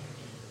God.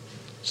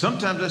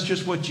 Sometimes that's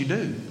just what you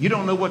do. You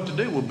don't know what to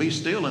do. Well, be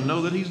still and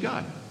know that he's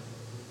God.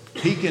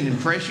 He can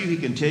impress you. He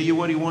can tell you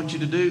what he wants you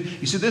to do.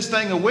 You see, this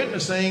thing of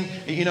witnessing,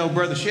 you know,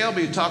 Brother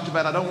Shelby talked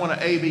about, I don't want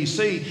to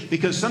ABC,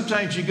 because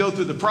sometimes you go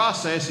through the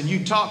process and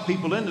you talk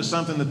people into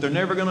something that they're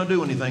never going to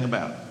do anything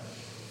about.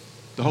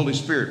 The Holy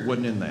Spirit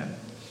wasn't in that.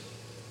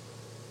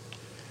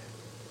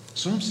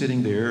 So I'm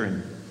sitting there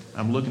and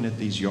I'm looking at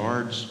these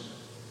yards,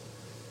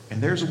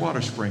 and there's a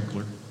water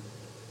sprinkler.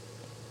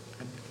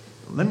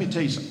 Let me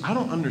tell you something. I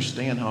don't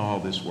understand how all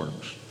this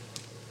works.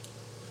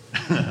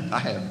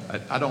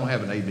 I don't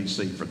have an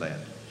ABC for that.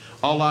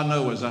 All I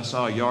know is I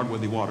saw a yard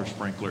with a water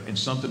sprinkler, and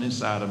something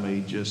inside of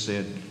me just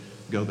said,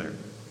 go there.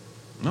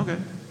 Okay.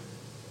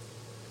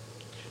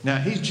 Now,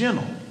 he's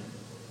gentle.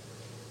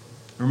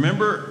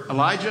 Remember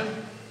Elijah?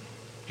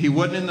 He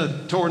wasn't in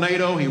the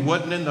tornado. He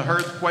wasn't in the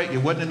earthquake. He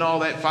wasn't in all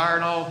that fire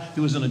and all.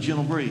 He was in a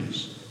gentle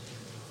breeze.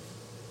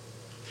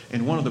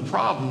 And one of the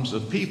problems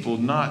of people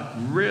not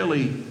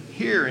really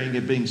hearing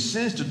and being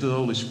sensitive to the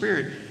Holy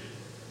Spirit,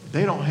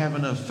 they don't have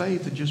enough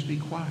faith to just be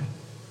quiet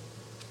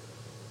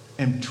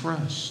and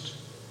trust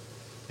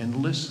and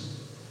listen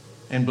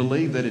and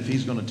believe that if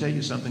he's going to tell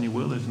you something, he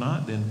will. If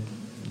not, then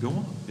go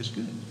on. It's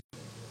good.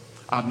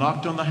 I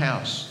knocked on the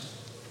house,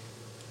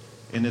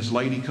 and this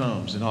lady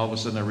comes, and all of a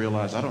sudden I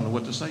realized I don't know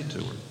what to say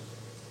to her.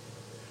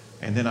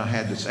 And then I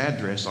had this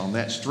address on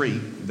that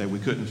street that we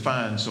couldn't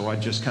find, so I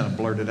just kind of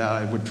blurted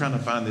out, we're trying to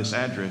find this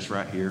address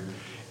right here,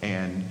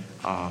 and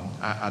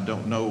I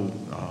don't know,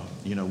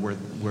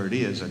 where it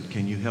is.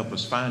 Can you help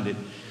us find it?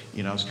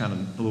 I was kind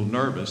of a little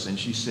nervous, and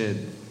she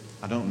said,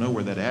 I don't know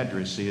where that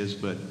address is,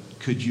 but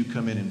could you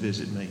come in and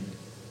visit me?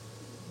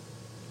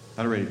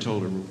 I'd already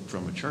told her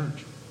from a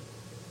church.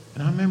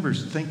 And I remember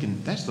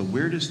thinking, that's the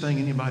weirdest thing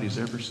anybody's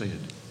ever said.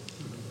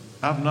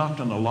 I've knocked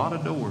on a lot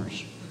of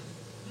doors.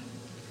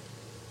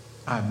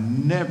 I've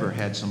never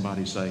had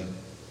somebody say,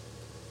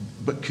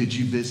 but could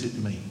you visit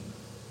me?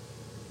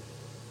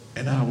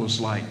 And I was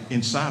like,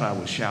 inside I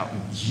was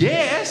shouting,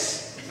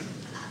 yes!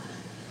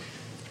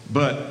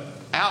 But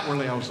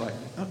outwardly I was like,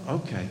 oh,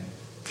 okay.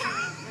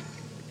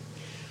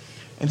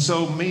 And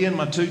so me and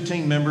my 2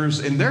 team members,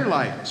 and they're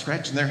like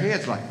scratching their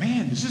heads like,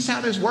 man, is this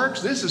how this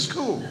works? This is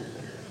cool.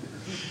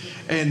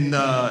 And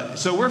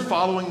so we're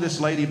following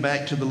this lady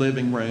back to the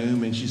living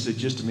room, and she said,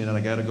 just a minute, I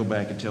got to go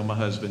back and tell my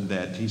husband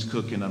that he's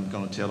cooking. I'm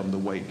going to tell him to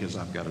wait because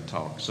I've got to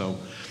talk. So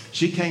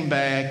she came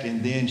back,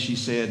 and then she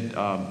said,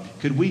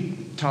 could we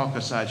talk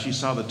aside? She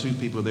saw the 2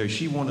 people there.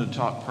 She wanted to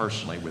talk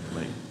personally with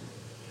me.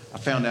 I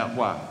found out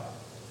why.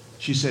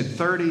 She said,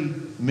 30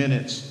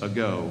 minutes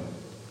ago,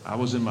 I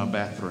was in my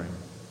bathroom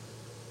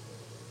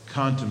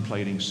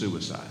contemplating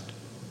suicide.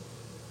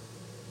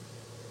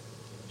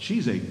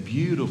 She's a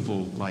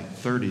beautiful, like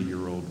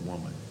 30-year-old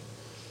woman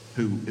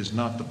who is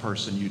not the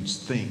person you'd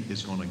think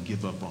is going to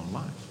give up on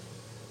life.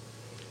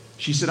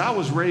 She said, I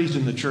was raised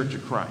in the Church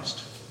of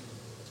Christ.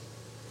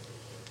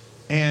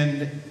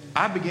 And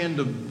I began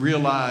to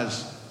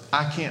realize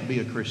I can't be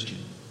a Christian.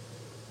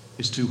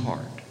 It's too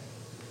hard.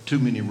 Too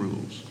many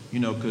rules.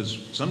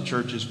 Because some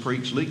churches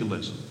preach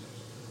legalism.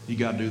 You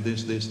got to do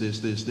this, this, this,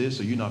 this, this,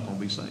 or you're not going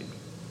to be saved.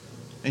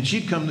 And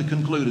she'd come to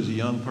conclude as a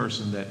young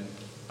person that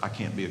I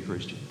can't be a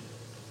Christian.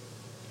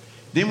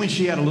 Then when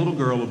she had a little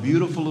girl, a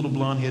beautiful little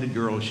blonde-headed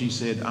girl, she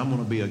said, I'm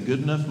going to be a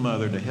good enough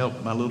mother to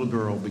help my little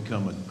girl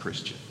become a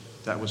Christian.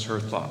 That was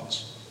her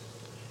thoughts.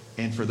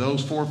 And for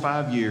those 4 or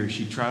 5 years,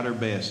 she tried her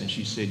best, and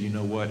she said, you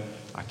know what?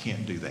 I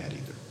can't do that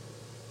either.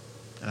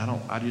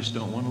 And I just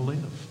don't want to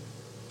live.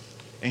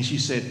 And she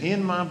said,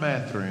 in my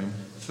bathroom,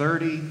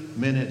 30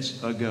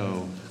 minutes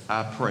ago,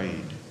 I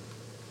prayed,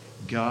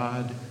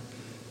 God,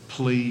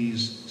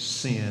 please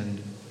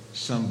send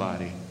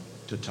somebody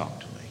to talk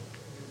to me.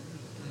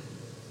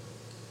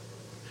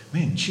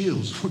 Man,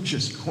 chills were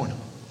just going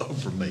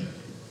over me.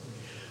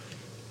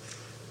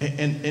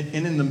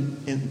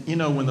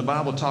 And when the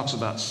Bible talks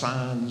about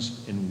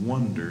signs and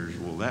wonders,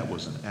 well, that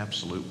was an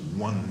absolute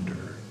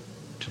wonder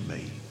to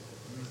me.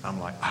 I'm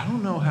like, I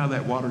don't know how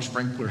that water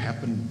sprinkler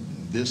happened,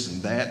 this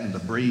and that, and the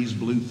breeze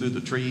blew through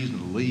the trees and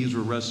the leaves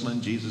were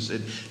rustling. Jesus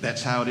said,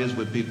 that's how it is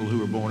with people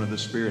who are born of the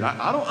Spirit.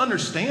 I don't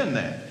understand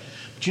that.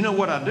 But you know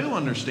what I do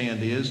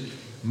understand is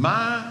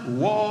my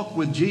walk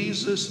with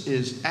Jesus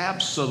is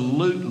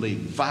absolutely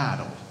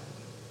vital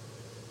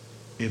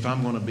if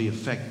I'm going to be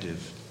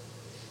effective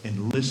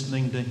in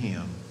listening to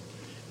Him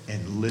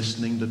and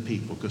listening to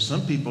people. Because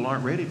some people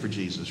aren't ready for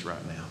Jesus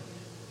right now.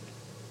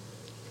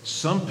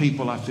 Some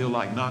people I feel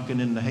like knocking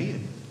in the head.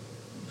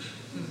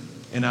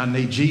 And I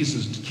need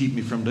Jesus to keep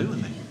me from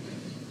doing that.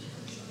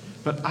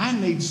 But I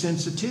need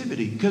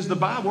sensitivity, because the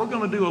Bible, we're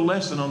going to do a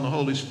lesson on the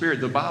Holy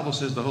Spirit. The Bible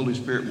says the Holy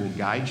Spirit will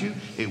guide you.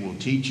 It will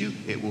teach you.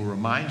 It will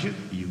remind you.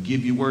 You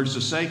give you words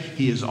to say.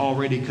 He is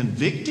already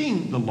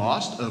convicting the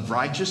lost of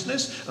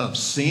righteousness, of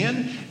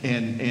sin,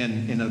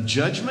 and of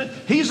judgment.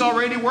 He's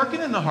already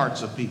working in the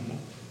hearts of people.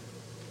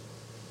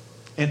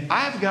 And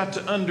I've got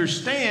to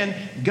understand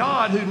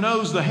God, who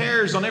knows the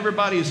hairs on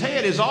everybody's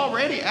head, is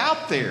already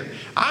out there.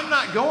 I'm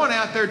not going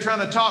out there trying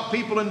to talk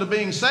people into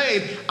being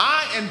saved.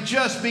 I am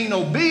just being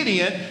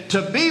obedient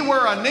to be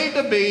where I need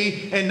to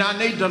be, and I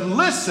need to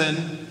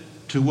listen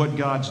to what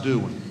God's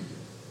doing.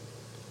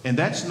 And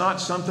that's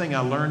not something I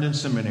learned in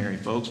seminary,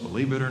 folks,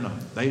 believe it or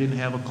not. They didn't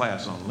have a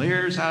class on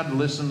here's how to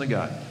listen to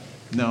God.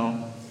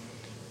 No.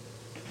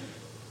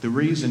 The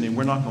reason, and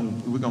we're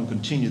going to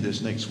continue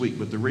this next week,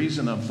 but the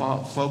reason I'm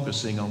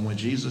focusing on when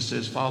Jesus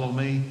says, follow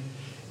me,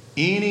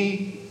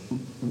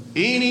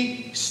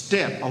 any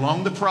step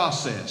along the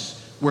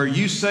process where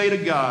you say to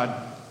God,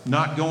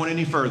 not going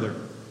any further,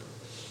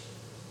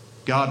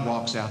 God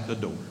walks out the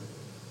door.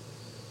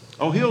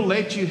 Oh, He'll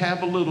let you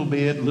have a little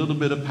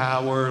bit of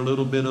power, a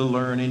little bit of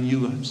learning.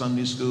 You,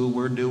 Sunday school,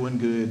 we're doing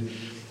good.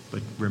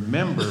 But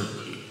remember,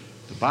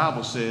 the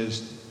Bible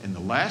says, in the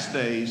last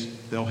days,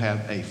 they'll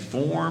have a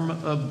form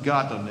of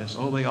godliness.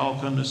 Oh, they all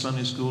come to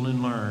Sunday school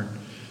and learn.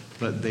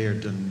 but they're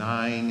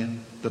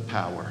denying the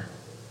power.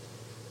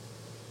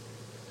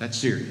 That's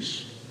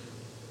serious.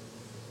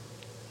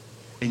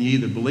 And you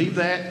either believe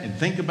that and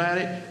think about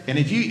it, and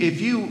if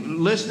you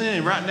listening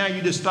and right now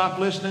you just stop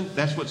listening,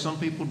 that's what some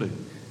people do.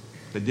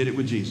 They did it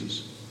with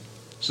Jesus.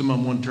 Some of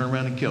them wanted to turn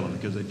around and kill him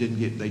because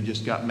they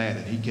just got mad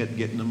and he kept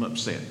getting them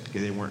upset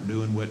because they weren't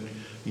doing what,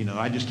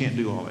 I just can't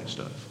do all that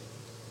stuff.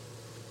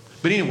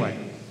 But anyway,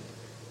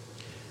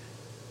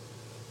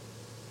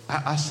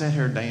 I sat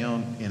her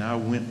down and I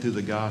went through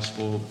the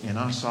gospel and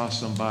I saw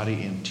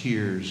somebody in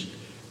tears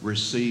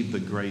receive the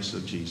grace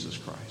of Jesus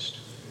Christ.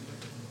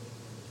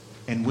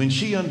 And when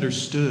she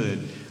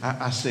understood,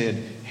 I said,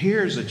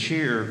 here's a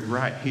chair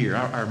right here.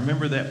 I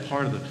remember that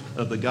part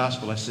of the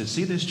gospel. I said,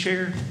 see this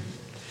chair?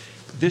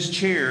 This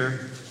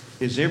chair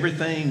is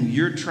everything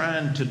you're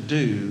trying to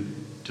do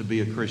to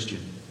be a Christian.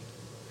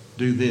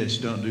 Do this,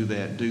 don't do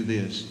that, do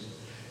this.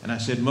 And I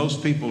said,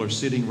 most people are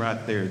sitting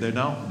right there. They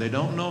don't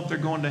know if they're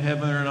going to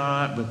heaven or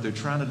not, but they're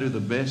trying to do the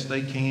best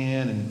they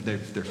can, and they're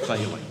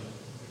failing.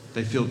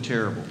 They feel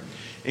terrible.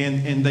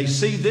 And they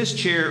see this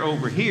chair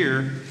over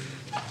here,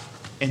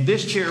 and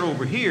this chair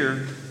over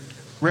here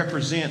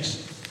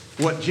represents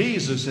what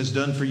Jesus has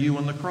done for you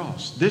on the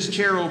cross. This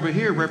chair over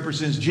here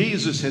represents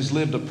Jesus has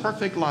lived a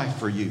perfect life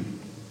for you.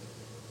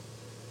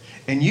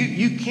 And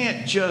you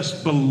can't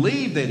just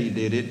believe that he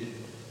did it.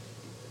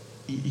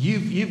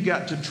 You've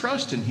got to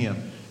trust in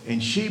him.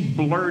 And she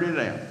blurted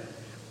out,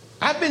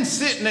 I've been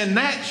sitting in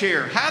that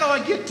chair. How do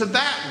I get to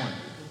that one?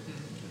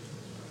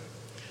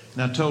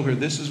 And I told her,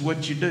 this is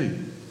what you do.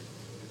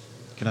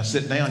 Can I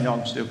sit down? Y'all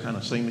can still kind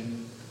of see me.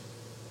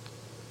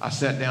 I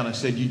sat down and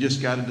said, you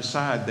just got to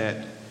decide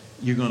that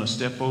you're going to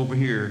step over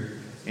here,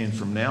 and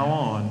from now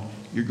on,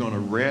 you're going to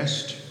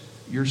rest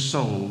your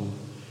soul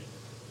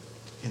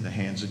in the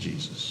hands of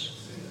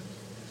Jesus.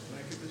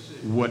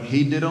 What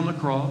he did on the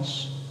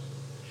cross,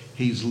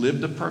 he's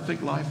lived a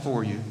perfect life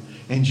for you.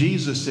 And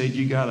Jesus said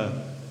you got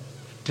to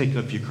take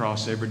up your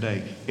cross every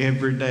day.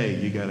 Every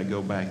day you got to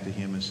go back to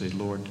him and say,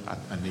 Lord, I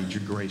need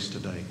your grace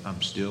today.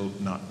 I'm still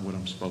not what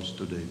I'm supposed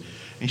to do.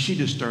 And she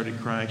just started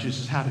crying. She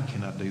says, how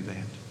can I do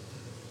that?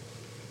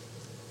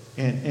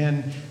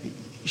 And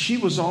she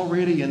was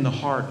already in the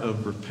heart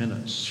of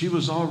repentance. She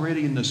was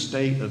already in the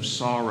state of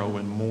sorrow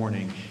and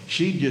mourning.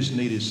 She just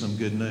needed some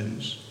good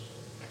news.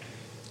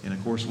 And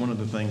of course, one of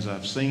the things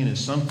I've seen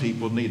is some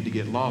people need to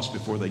get lost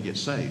before they get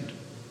saved.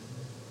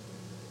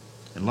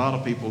 And a lot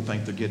of people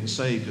think they're getting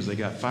saved because they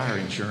got fire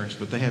insurance,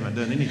 but they haven't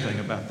done anything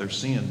about their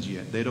sins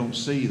yet. They don't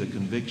see the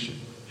conviction.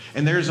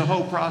 And there's a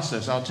whole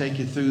process. I'll take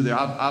you through there.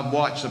 I've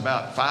watched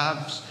about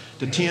 5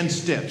 to 10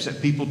 steps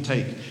that people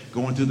take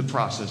going through the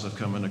process of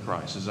coming to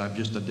Christ, as I've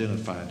just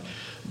identified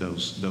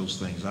those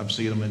things. I've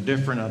seen them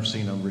indifferent. I've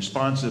seen them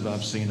responsive.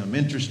 I've seen them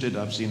interested.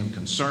 I've seen them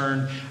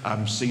concerned.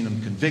 I've seen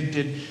them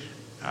convicted.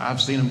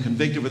 I've seen them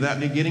convicted without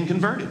getting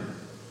converted.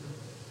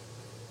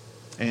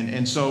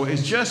 And so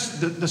it's just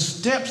the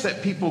steps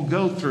that people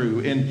go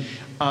through. And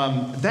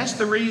that's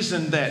the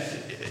reason that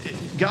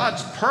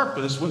God's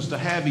purpose was to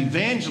have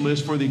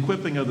evangelists for the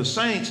equipping of the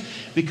saints,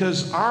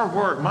 because our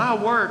work,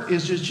 my work,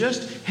 is to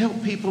just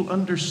help people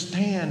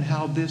understand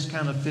how this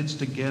kind of fits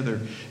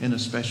together in a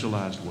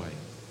specialized way.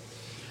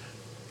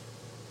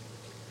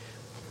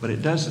 But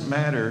it doesn't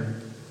matter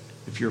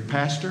if you're a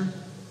pastor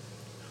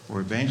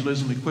or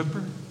evangelism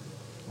equipper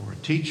or a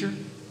teacher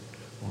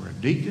or a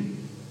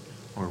deacon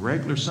or a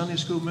regular Sunday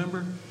school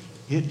member.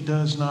 It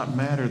does not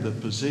matter the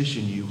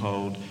position you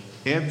hold.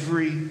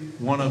 Every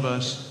one of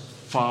us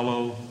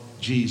follow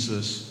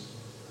Jesus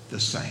the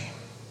same.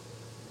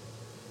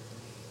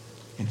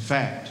 In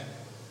fact,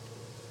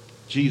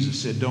 Jesus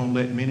said, don't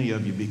let many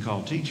of you be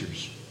called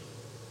teachers.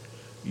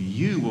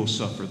 You will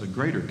suffer the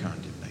greater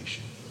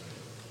condemnation.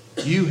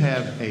 You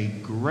have a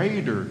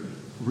greater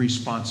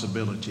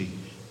responsibility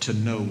to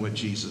know what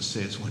Jesus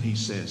says when he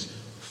says,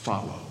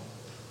 follow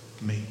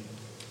me.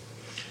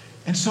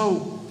 And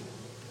so,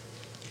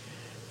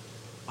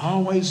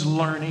 always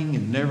learning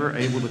and never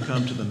able to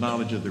come to the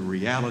knowledge of the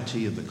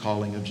reality of the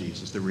calling of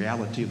Jesus, the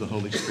reality of the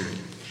Holy Spirit.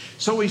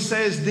 So he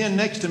says, then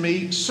next to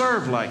me,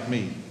 serve like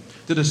me.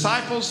 The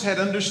disciples had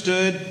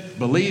understood,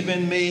 believe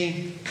in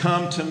me,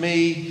 come to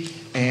me,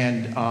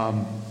 and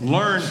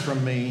learn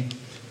from me,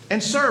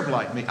 and serve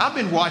like me. I've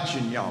been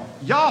watching y'all.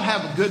 Y'all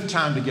have a good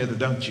time together,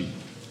 don't you?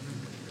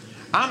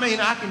 I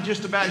mean, I can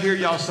just about hear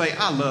y'all say,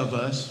 I love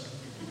us.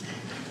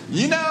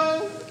 You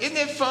know, isn't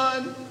it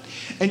fun?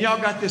 And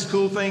y'all got this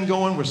cool thing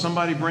going where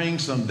somebody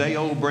brings some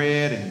day-old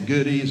bread and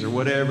goodies or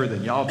whatever,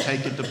 then y'all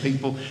take it to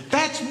people.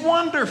 That's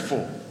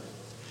wonderful,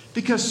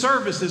 because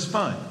service is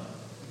fun.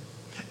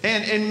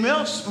 And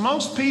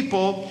most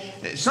people,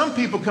 some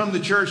people come to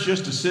church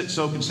just to sit,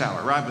 soak, and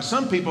sour, right? But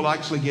some people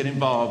actually get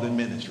involved in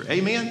ministry.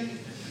 Amen?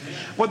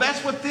 Well,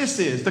 that's what this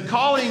is. The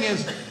calling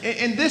is,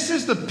 and this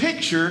is the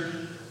picture.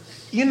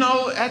 You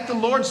know, at the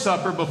Lord's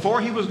Supper,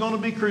 before he was going to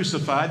be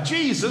crucified,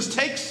 Jesus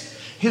takes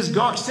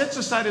sets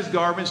aside his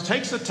garments,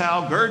 takes a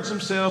towel, girds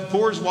himself,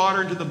 pours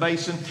water into the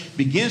basin,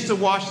 begins to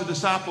wash the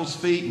disciples'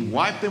 feet and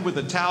wipe them with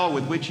the towel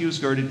with which he was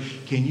girded.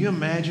 Can you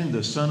imagine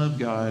the Son of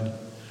God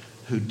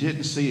who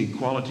didn't see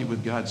equality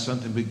with God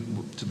something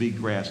to be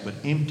grasped, but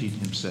emptied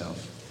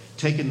himself,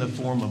 taking the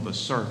form of a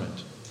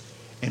servant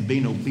and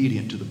being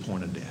obedient to the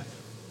point of death.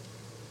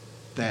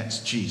 That's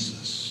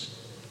Jesus.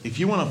 If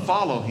you want to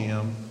follow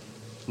him,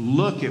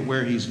 look at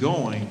where he's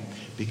going,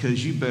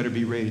 because you better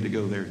be ready to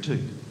go there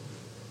too.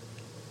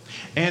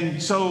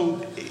 And so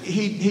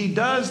he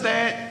does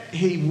that.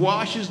 He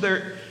washes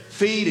their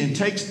feet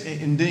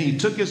and then he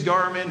took his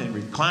garment and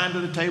reclined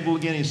at the table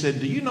again. He said,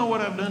 do you know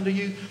what I've done to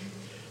you?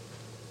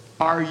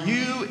 Are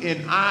you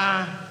and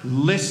I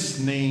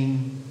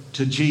listening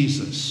to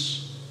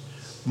Jesus?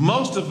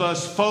 Most of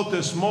us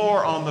focus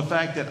more on the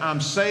fact that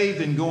I'm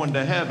saved and going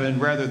to heaven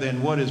rather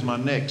than what is my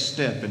next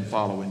step in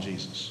following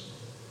Jesus.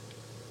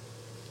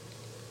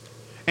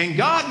 And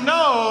God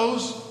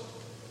knows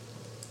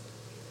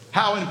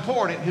how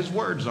important his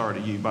words are to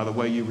you by the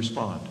way you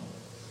respond.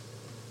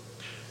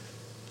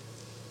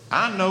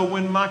 I know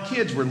when my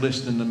kids were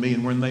listening to me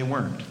and when they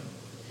weren't.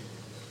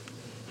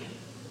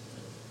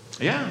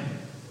 Yeah.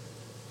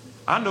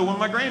 I know when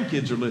my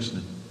grandkids are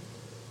listening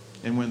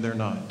and when they're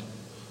not.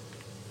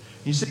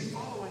 You see,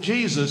 following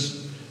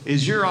Jesus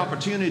is your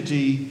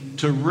opportunity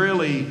to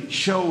really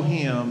show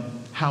him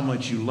how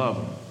much you love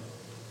him.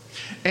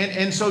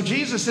 And so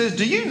Jesus says,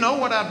 do you know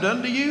what I've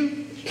done to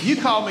you? You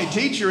call me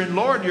teacher and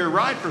Lord, you're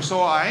right, for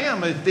so I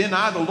am. If then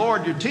I, the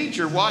Lord, your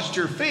teacher, washed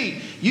your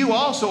feet, you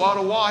also ought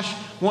to wash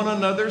one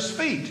another's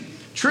feet.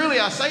 Truly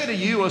I say to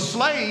you, a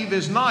slave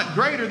is not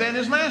greater than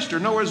his master,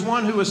 nor is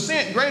one who is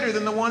sent greater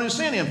than the one who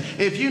sent him.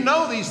 If you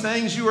know these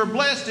things, you are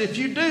blessed if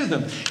you do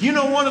them. You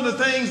know, one of the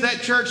things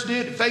that church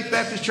did, Faith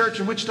Baptist Church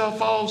in Wichita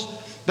Falls,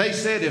 they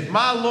said, if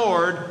my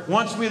Lord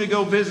wants me to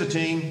go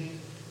visiting,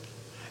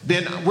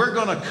 then we're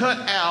going to cut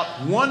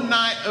out one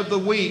night of the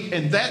week,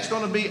 and that's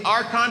going to be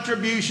our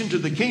contribution to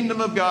the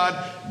kingdom of God.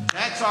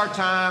 That's our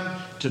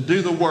time to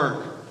do the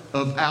work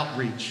of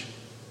outreach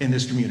in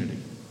this community.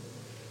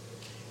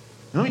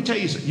 Let me tell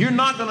you something. You're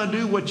not going to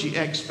do what you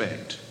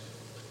expect.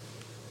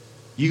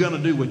 You're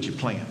going to do what you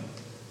plan.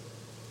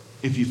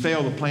 If you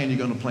fail the plan, you're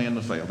going to plan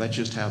to fail. That's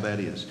just how that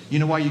is. You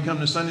know why you come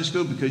to Sunday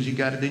school? Because you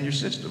got it in your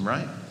system,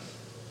 right?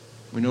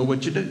 We know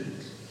what you do.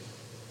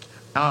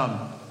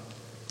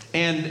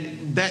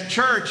 And that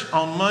church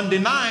on Monday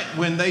night,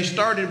 when they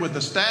started with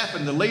the staff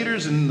and the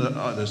leaders and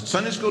the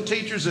Sunday school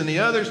teachers and the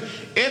others,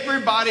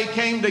 everybody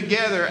came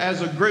together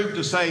as a group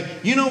to say,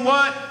 you know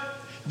what?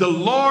 The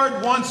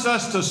Lord wants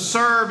us to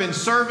serve, and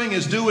serving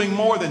is doing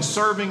more than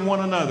serving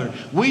one another.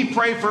 We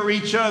pray for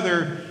each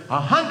other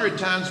 100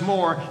 times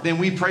more than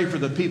we pray for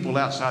the people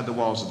outside the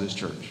walls of this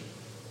church.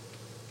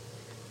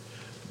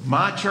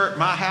 My church,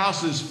 my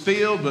house is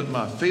filled, but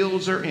my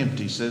fields are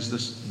empty,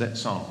 says that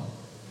song.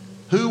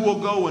 Who will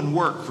go and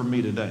work for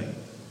me today?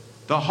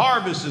 The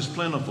harvest is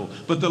plentiful,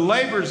 but the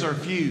laborers are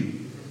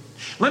few.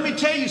 Let me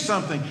tell you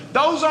something.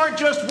 Those aren't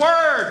just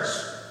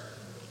words.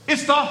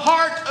 It's the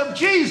heart of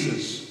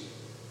Jesus.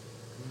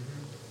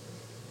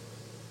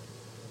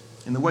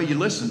 And the way you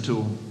listen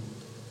to him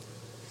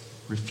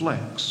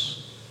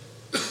reflects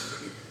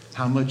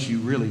how much you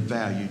really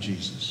value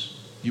Jesus.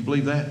 You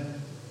believe that?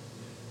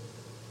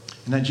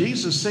 Now,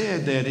 Jesus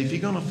said that if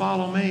you're going to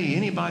follow me,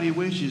 anybody who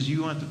wishes,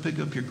 you have to pick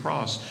up your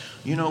cross.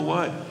 You know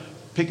what?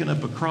 Picking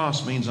up a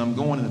cross means I'm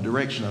going in the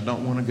direction I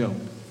don't want to go.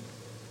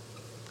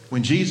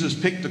 When Jesus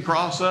picked the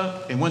cross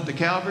up and went to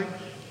Calvary,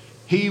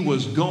 he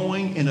was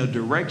going in a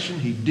direction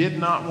he did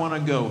not want to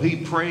go. He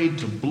prayed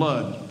to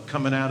blood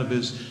coming out of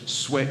his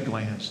sweat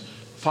glands.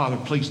 Father,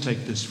 please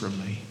take this from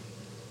me.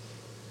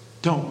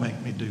 Don't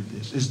make me do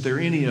this. Is there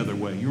any other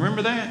way? You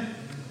remember that?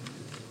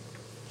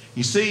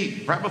 You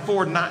see, right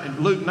before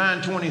Luke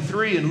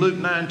 9:23 and Luke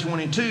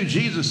 9:22,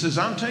 Jesus says,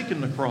 I'm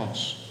taking the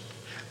cross.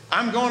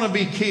 I'm going to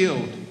be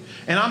killed,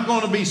 and I'm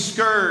going to be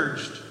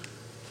scourged.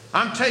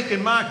 I'm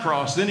taking my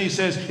cross. Then he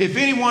says, if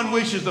anyone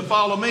wishes to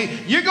follow me,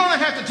 you're going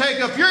to have to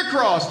take up your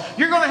cross.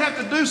 You're going to have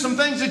to do some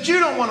things that you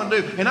don't want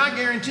to do. And I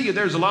guarantee you,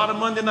 there's a lot of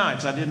Monday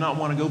nights I did not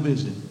want to go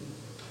visiting.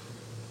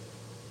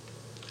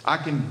 I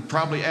can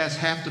probably ask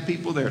half the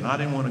people there, and I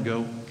didn't want to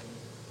go.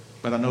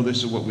 But I know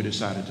this is what we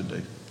decided to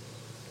do.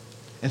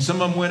 And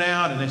some of them went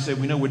out and they said,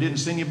 we know we didn't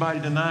see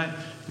anybody tonight,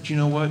 but you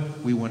know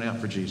what? We went out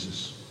for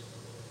Jesus.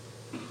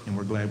 And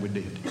we're glad we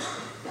did.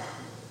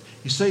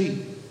 You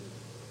see,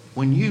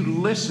 when you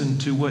listen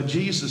to what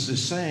Jesus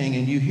is saying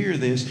and you hear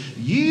this,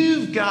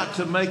 you've got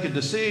to make a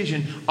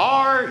decision.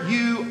 Are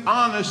you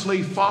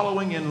honestly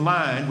following in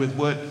line with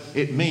what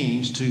it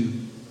means to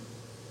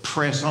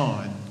press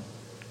on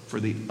for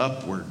the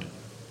upward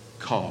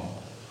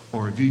call?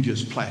 Or have you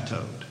just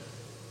plateaued?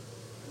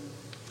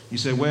 You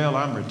say, well,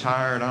 I'm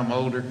retired, I'm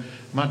older.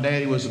 My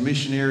daddy was a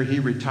missionary. He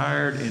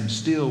retired and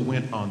still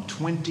went on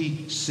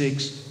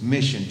 26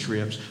 mission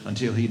trips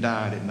until he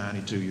died at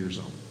 92 years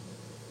old.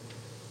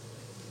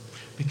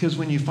 Because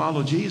when you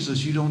follow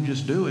Jesus, you don't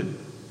just do it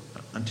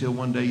until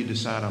one day you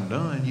decide I'm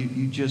done.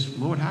 You just,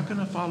 Lord, how can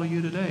I follow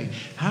you today?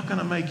 How can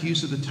I make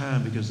use of the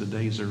time because the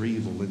days are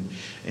evil?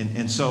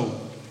 And so,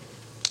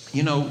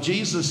 you know,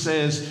 Jesus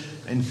says,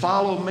 and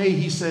follow me.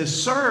 He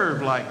says,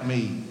 serve like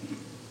me.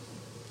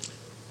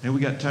 And we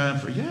got time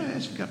for,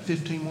 yes, we got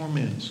 15 more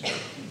minutes.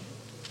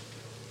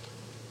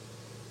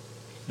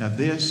 Now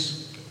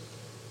this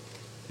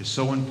is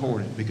so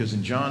important because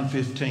in John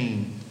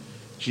 15,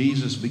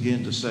 Jesus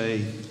began to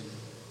say,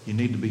 you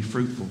need to be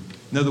fruitful.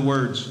 In other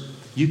words,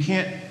 you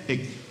can't,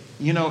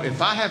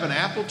 if I have an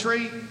apple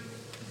tree,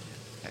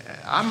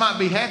 I might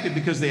be happy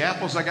because the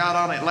apples I got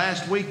on it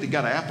last week, they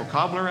got an apple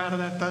cobbler out of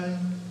that thing.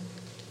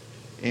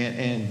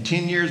 And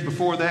 10 years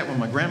before that, when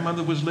my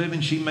grandmother was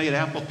living, she made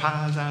apple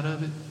pies out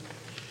of it.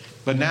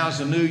 But now it's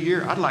a new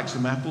year. I'd like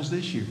some apples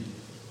this year.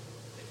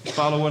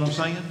 Follow what I'm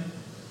saying?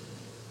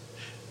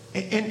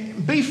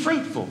 And be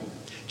fruitful.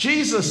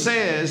 Jesus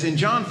says in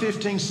John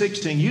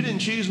 15:16, you didn't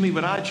choose me,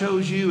 but I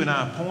chose you, and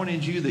I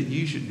appointed you that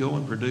you should go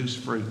and produce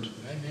fruit.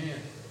 Amen.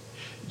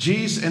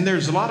 Jesus, and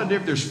there's a lot of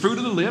different, there's fruit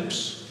of the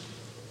lips,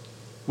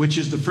 which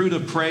is the fruit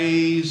of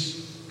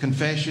praise,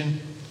 confession.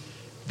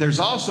 There's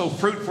also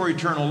fruit for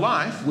eternal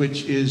life,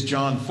 which is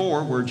John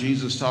 4, where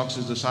Jesus talks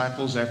to his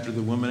disciples after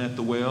the woman at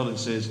the well and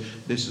says,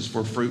 this is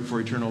for fruit for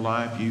eternal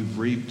life. You've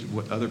reaped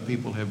what other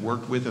people have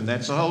worked with. And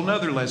that's a whole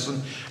nother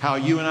lesson, how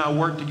you and I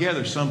work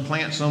together. Some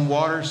plant, some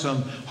water,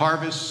 some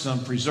harvest,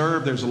 some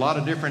preserve. There's a lot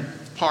of different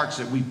parts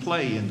that we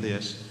play in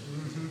this.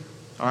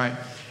 All right.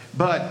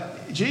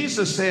 But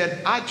Jesus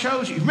said, I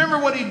chose you. Remember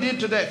what he did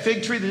to that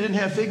fig tree that didn't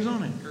have figs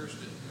on it?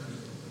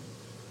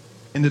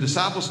 And the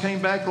disciples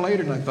came back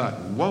later and I thought,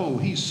 whoa,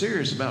 he's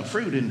serious about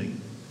fruit, isn't he?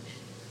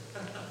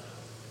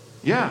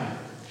 Yeah.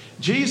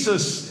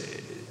 Jesus,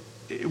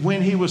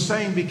 when he was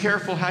saying, be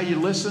careful how you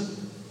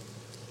listen,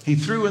 he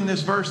threw in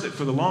this verse that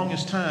for the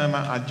longest time,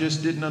 I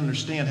just didn't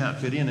understand how it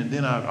fit in. And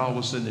then all of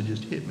a sudden it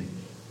just hit me.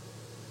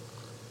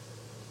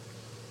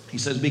 He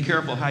says, be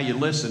careful how you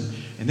listen.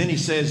 And then he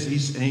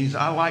says,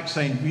 I like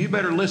saying, you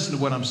better listen to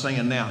what I'm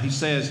saying now. He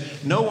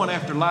says, no one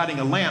after lighting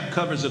a lamp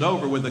covers it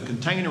over with a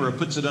container or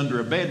puts it under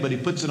a bed, but he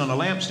puts it on a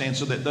lampstand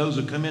so that those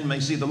who come in may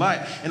see the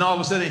light. And all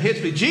of a sudden it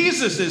hits me.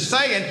 Jesus is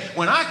saying,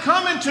 when I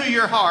come into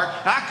your heart,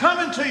 I come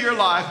into your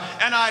life,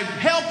 and I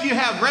help you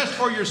have rest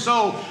for your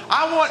soul,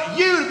 I want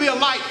you to be a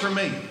light for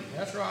me.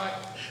 That's right.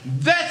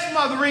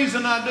 That's the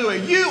reason I do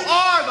it. You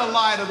are the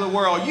light of the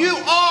world. You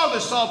are the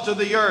salt of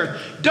the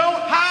earth. Don't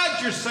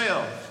hide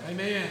yourself.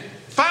 Amen.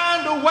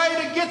 Find a way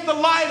to get the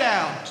light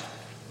out.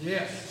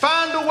 Yes.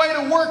 Find a way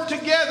to work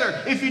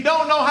together. If you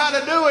don't know how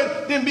to do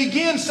it, then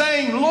begin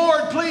saying,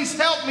 Lord, please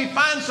help me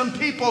find some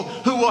people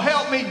who will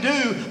help me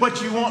do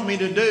what you want me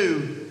to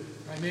do.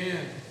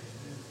 Amen.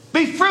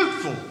 Be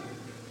fruitful.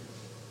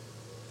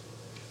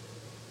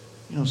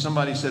 You know,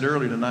 somebody said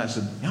earlier tonight,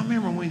 said, I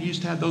remember when we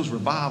used to have those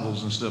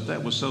revivals and stuff.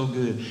 That was so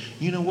good.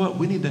 You know what?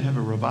 We need to have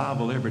a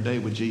revival every day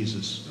with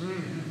Jesus.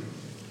 Mm-hmm.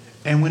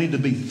 And we need to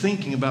be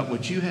thinking about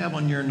what you have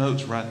on your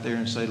notes right there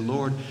and say,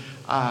 Lord,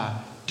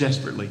 I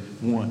desperately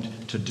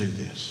want to do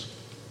this.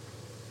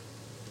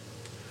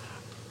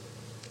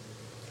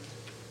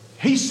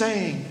 He's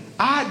saying,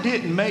 I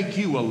didn't make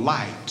you a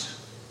light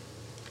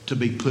to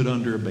be put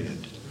under a bed.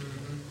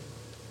 Mm-hmm.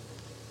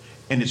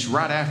 And it's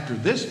right after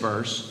this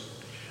verse.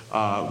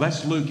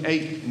 That's Luke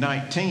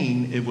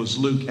 8:19. It was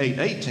Luke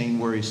 8:18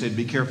 where he said,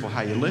 be careful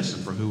how you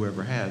listen, for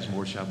whoever has,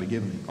 more shall be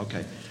given him.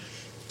 Okay.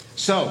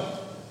 So,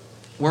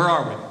 where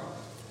are we?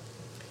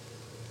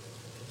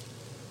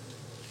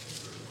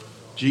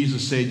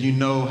 Jesus said, you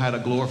know how to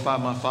glorify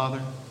my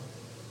Father?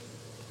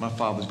 My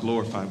Father's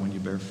glorified when you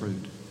bear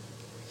fruit.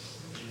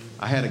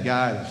 I had a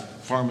guy, a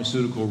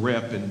pharmaceutical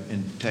rep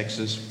in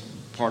Texas.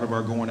 Part of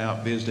our going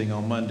out visiting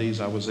on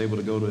Mondays, I was able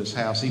to go to his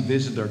house. He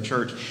visited our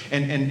church.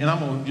 And I'm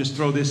going to just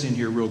throw this in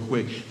here real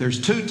quick.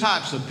 There's two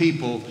types of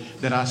people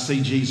that I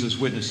see Jesus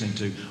witnessing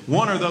to.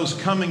 One are those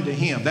coming to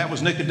him. That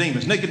was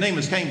Nicodemus.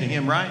 Nicodemus came to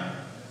him, right?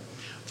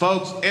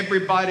 Folks,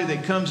 everybody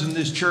that comes in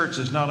this church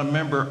that's not a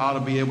member ought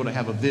to be able to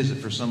have a visit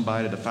for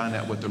somebody to find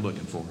out what they're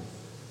looking for.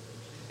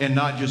 And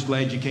not just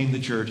glad you came to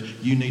church.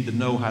 You need to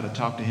know how to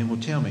talk to him. Well,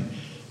 tell me,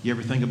 you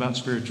ever think about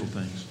spiritual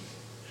things?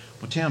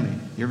 Well, tell me,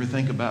 you ever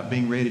think about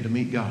being ready to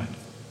meet God?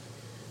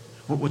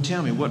 Well,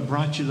 tell me, what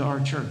brought you to our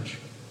church?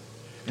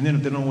 And then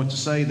if they don't know what to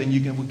say, then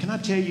you can, well, can I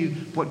tell you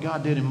what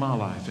God did in my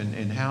life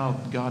and how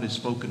God has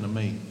spoken to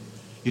me?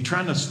 You're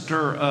trying to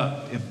stir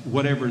up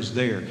whatever's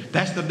there.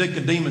 That's the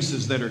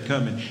Nicodemuses that are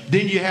coming.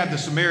 Then you have the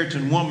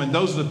Samaritan woman.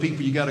 Those are the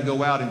people you got to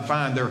go out and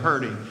find. They're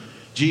hurting.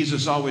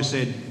 Jesus always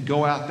said,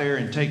 go out there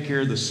and take care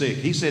of the sick.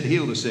 He said,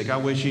 heal the sick. I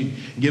wish he'd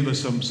give us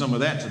some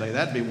of that today.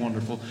 That'd be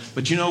wonderful.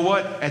 But you know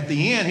what? At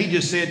the end, he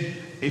just said,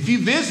 if you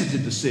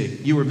visited the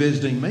sick, you were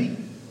visiting me.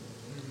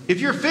 If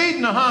you're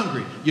feeding the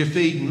hungry, you're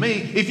feeding me.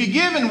 If you're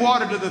giving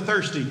water to the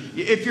thirsty,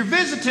 if you're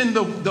visiting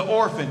the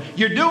orphan,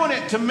 you're doing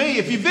it to me.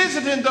 If you're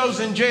visiting those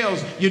in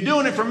jails, you're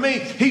doing it for me.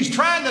 He's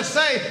trying to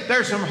say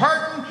there's some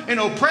hurting and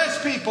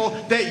oppressed people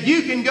that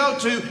you can go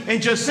to and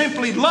just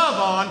simply love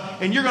on,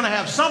 and you're going to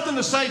have something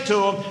to say to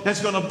them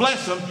that's going to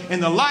bless them,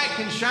 and the light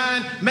can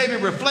shine, maybe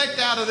reflect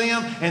out of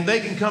them, and they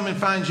can come and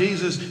find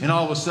Jesus, and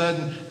all of a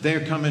sudden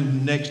they're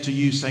coming next to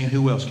you saying,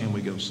 who else can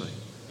we go see?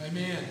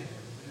 Amen.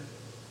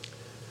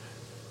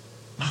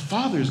 My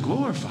Father is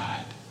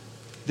glorified.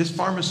 This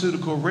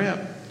pharmaceutical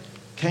rep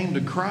came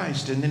to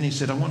Christ, and then he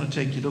said, I want to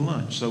take you to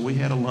lunch. So we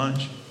had a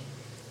lunch.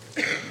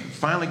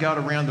 Finally got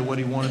around to what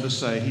he wanted to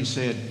say. He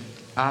said,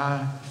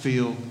 I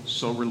feel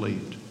so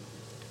relieved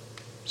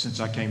since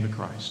I came to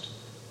Christ.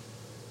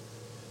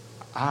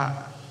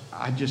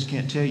 I just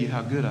can't tell you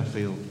how good I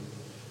feel.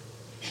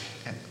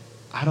 And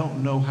I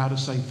don't know how to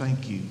say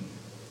thank you.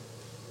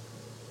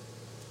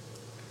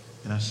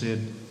 And I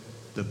said,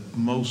 the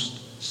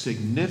most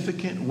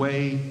significant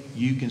way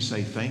you can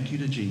say thank you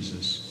to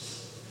Jesus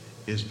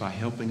is by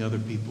helping other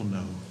people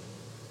know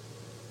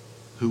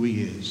who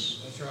he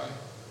is. That's right.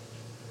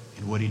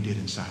 And what he did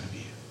inside of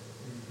you.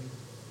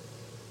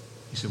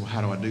 He said, well,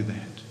 how do I do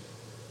that?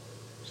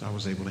 So I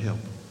was able to help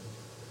him.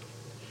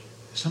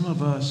 Some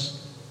of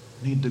us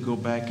need to go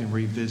back and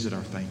revisit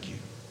our thank you.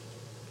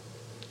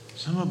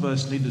 Some of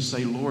us need to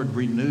say, Lord,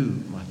 renew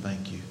my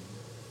thank you.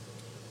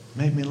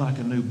 Make me like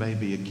a new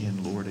baby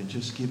again, Lord, and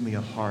just give me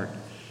a heart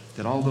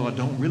that although I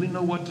don't really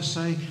know what to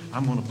say,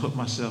 I'm going to put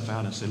myself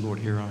out and say, Lord,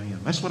 here I am.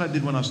 That's what I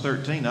did when I was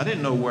 13. I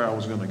didn't know where I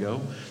was going to go.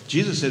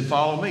 Jesus said,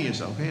 follow me. I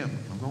said, okay,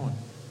 I'm going.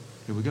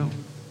 Here we go.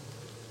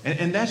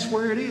 And that's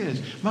where it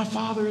is. My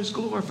Father is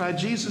glorified.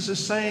 Jesus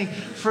is saying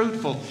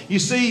fruitful. You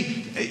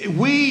see,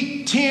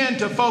 we tend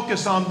to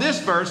focus on this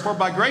verse, for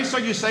by grace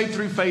are you saved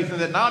through faith, and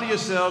that not of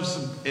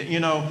yourselves,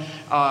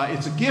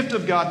 it's a gift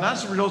of God, not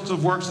as a result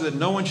of works, so that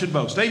no one should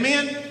boast.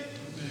 Amen?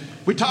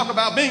 We talk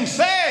about being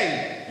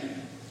saved.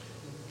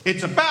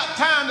 It's about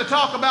time to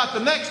talk about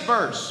the next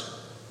verse.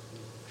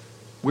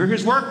 We're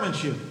his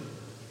workmanship,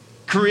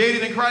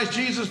 created in Christ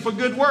Jesus for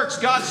good works.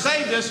 God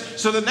saved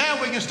us so that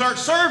now we can start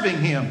serving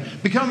him,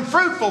 become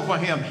fruitful for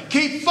him,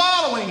 keep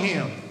following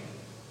him.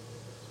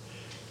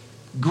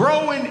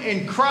 Growing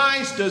in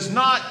Christ does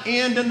not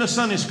end in the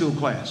Sunday school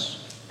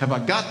class. Have I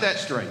got that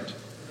straight?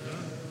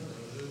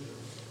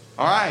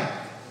 All right.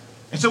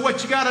 And so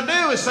what you got to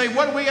do is say,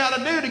 what do we got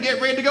to do to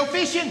get ready to go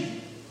fishing?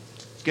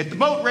 Let's get the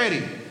boat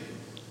ready.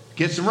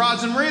 Get some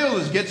rods and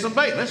reels. Get some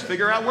bait. Let's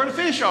figure out where the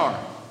fish are.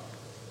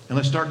 And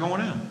let's start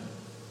going out.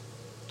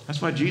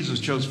 That's why Jesus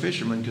chose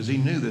fishermen, because he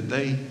knew that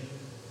they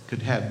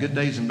could have good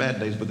days and bad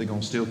days, but they're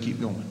going to still keep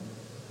going.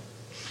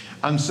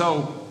 And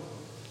so,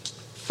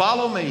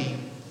 follow me.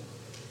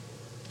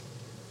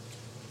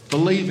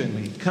 Believe in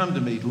me. Come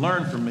to me.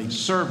 Learn from me.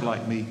 Serve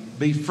like me.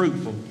 Be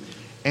fruitful.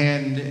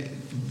 And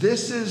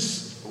this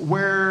is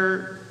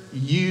where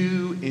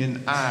you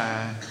and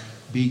I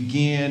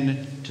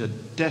begin to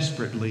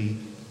desperately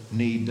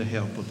need the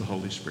help of the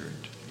Holy Spirit.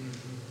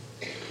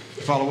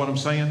 Follow what I'm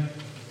saying?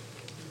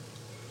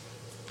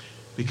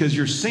 Because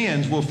your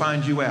sins will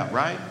find you out,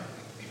 right?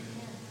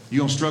 You're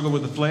going to struggle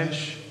with the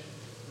flesh.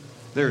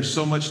 There's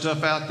so much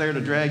stuff out there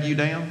to drag you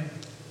down.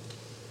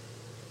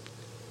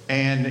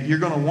 And you're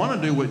going to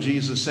want to do what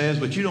Jesus says,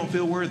 but you don't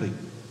feel worthy.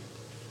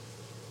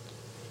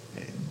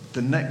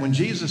 When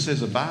Jesus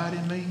says, abide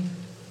in me,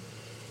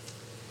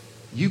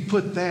 you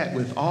put that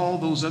with all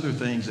those other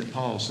things that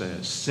Paul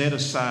says. Set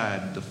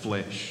aside the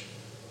flesh.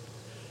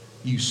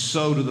 You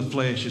sow to the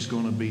flesh, it's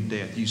going to be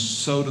death. You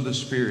sow to the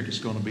Spirit, it's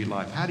going to be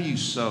life. How do you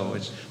sow?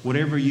 It's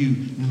whatever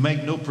you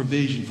make no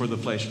provision for the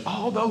flesh.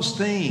 All those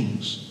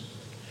things.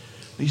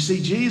 You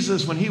see,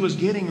 Jesus, when he was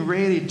getting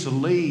ready to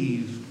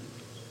leave,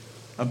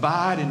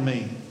 abide in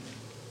me.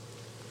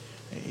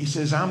 He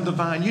says, I'm the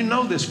vine. You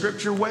know this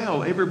scripture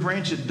well. Every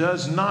branch that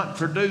does not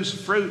produce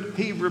fruit,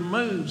 he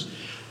removes.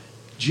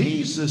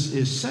 Jesus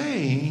is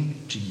saying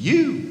to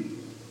you,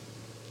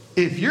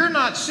 if you're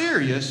not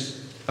serious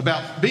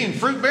about being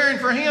fruit-bearing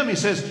for him, he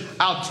says,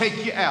 I'll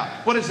take you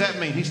out. What does that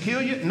mean? He's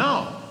killed you?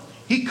 No.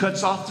 He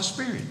cuts off the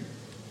Spirit.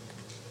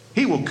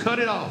 He will cut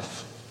it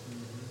off.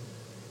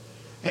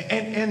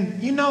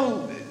 And you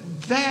know,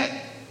 that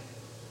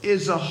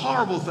is a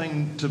horrible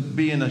thing to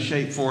be in a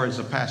shape for as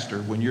a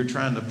pastor, when you're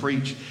trying to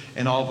preach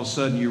and all of a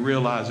sudden you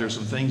realize there's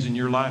some things in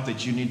your life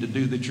that you need to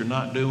do that you're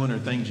not doing, or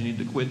things you need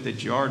to quit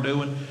that you are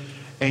doing.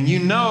 And you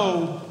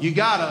know you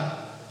gotta,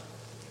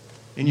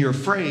 and you're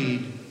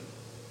afraid,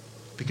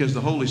 because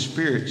the Holy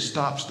Spirit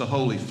stops the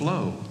holy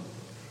flow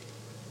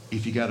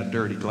if you got a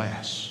dirty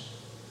glass,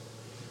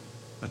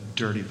 a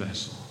dirty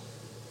vessel.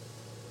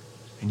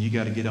 And you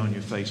got to get on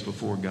your face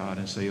before God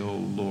and say, oh,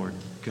 Lord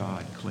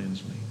God,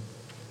 cleanse me.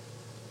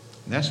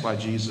 And that's why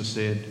Jesus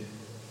said,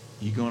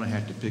 you're going to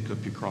have to pick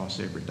up your cross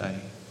every day.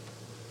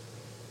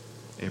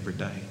 Every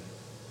day.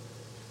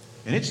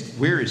 And it's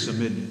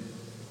wearisome, isn't it?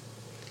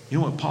 You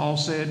know what Paul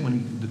said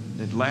when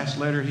the last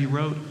letter he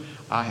wrote?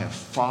 I have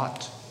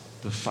fought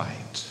the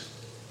fight,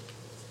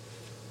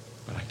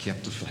 but I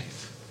kept the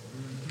faith.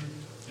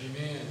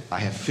 Amen. I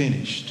have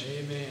finished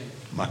Amen.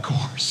 my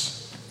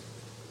course.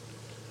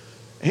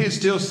 And he'd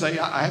still say,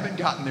 I haven't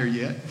gotten there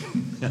yet.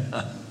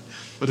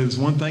 But there's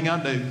one thing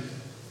I do.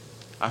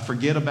 I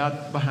forget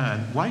about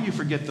behind. Why do you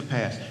forget the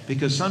past?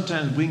 Because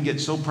sometimes we can get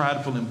so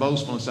prideful and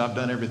boastful and say, I've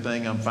done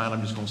everything, I'm fine,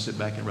 I'm just going to sit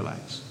back and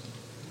relax.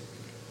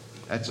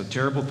 That's a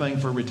terrible thing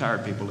for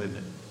retired people, isn't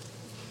it?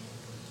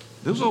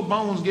 Those old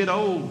bones get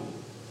old.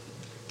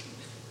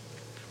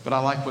 But I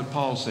like what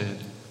Paul said.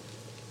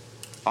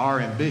 Our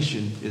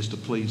ambition is to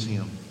please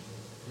him.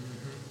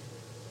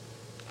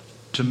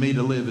 To me,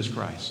 to live is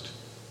Christ.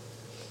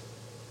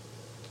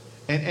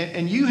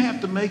 And you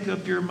have to make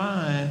up your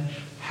mind,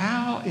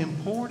 how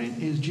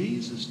important is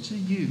Jesus to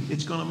you?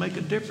 It's going to make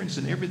a difference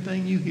in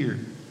everything you hear.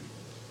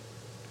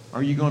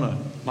 Are you going to,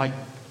 like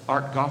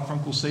Art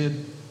Garfunkel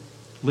said,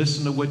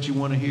 listen to what you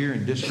want to hear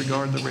and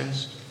disregard the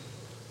rest?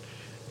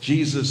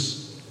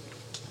 Jesus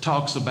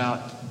talks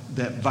about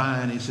that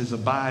vine. He says,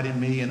 abide in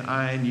me and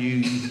I in you.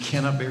 You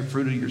cannot bear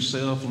fruit of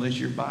yourself unless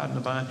you abide in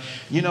the vine.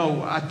 You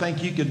know, I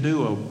think you could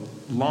do a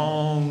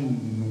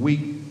long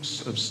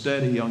weeks of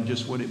study on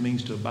just what it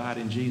means to abide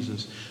in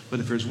Jesus. But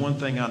if there's one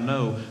thing I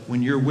know,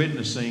 when you're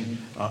witnessing,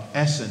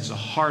 essence, a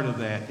heart of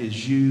that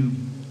is you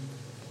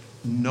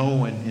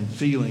knowing and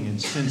feeling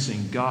and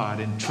sensing God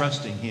and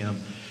trusting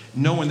Him,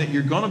 knowing that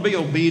you're going to be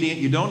obedient.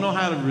 You don't know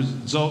how the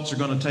results are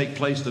going to take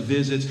place, the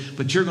visits,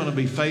 but you're going to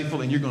be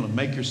faithful and you're going to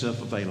make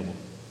yourself available.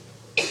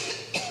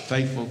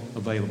 Faithful,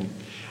 available.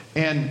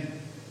 And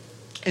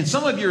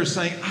some of you are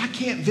saying, I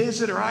can't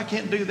visit or I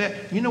can't do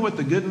that. You know what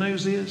the good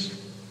news is?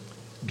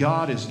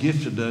 God has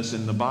gifted us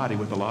in the body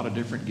with a lot of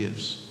different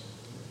gifts.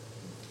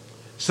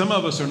 Some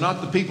of us are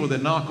not the people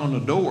that knock on the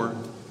door.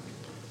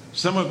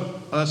 Some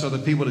of us are the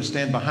people that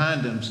stand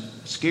behind them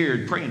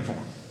scared, praying for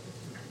them.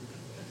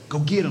 Go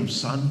get them,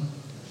 son.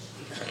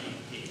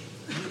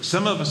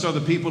 Some of us are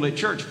the people at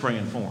church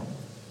praying for them.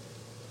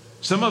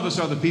 Some of us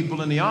are the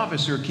people in the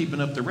office who are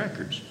keeping up the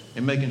records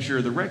and making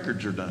sure the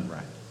records are done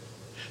right.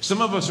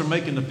 Some of us are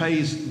making the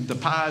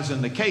pies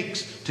and the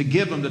cakes to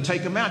give them, to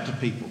take them out to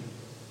people.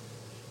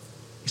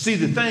 You see,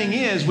 the thing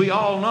is, we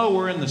all know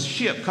we're in the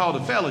ship called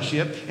a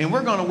fellowship, and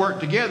we're going to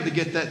work together to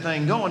get that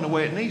thing going the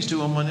way it needs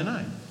to on Monday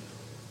night.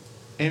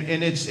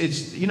 And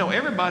it's you know,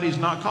 everybody's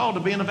not called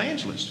to be an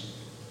evangelist.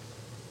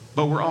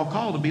 But we're all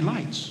called to be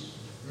lights.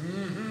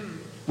 Mm-hmm.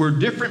 We're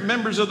different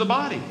members of the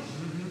body.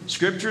 Mm-hmm.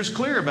 Scripture is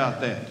clear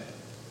about that.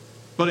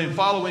 But in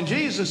following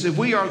Jesus, if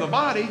we are the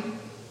body,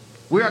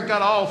 we have got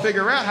to all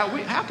figure out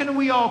how can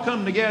we all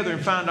come together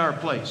and find our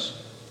place.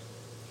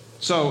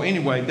 So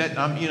anyway,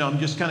 I'm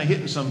just kind of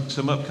hitting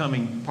some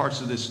upcoming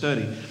parts of this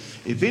study.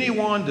 If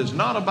anyone does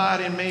not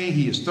abide in me,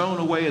 he is thrown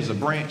away as a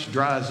branch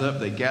dries up.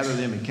 They gather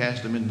them and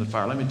cast them into the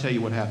fire. Let me tell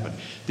you what happened.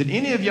 Did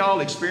any of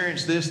y'all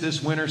experience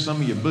this winter?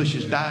 Some of your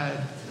bushes died.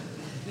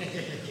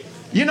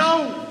 You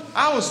know,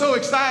 I was so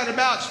excited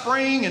about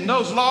spring and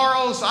those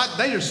laurels.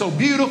 They are so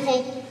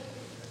beautiful.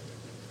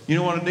 You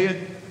know what I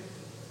did?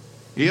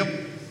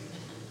 Yep.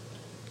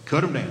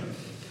 Cut them down.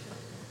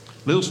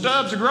 Little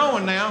stubs are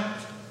growing now.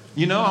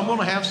 You know, I'm going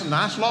to have some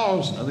nice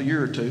laurels another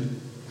year or two.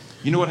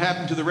 You know what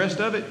happened to the rest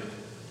of it?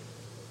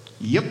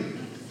 Yep.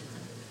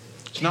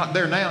 It's not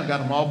there now. Got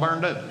them all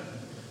burned up.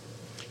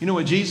 You know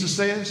what Jesus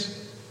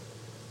says?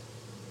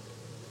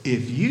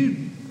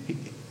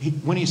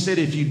 When he said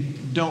if you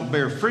don't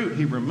bear fruit,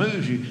 he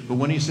removes you. But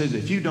when he says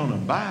if you don't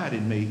abide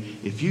in me,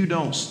 if you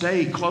don't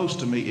stay close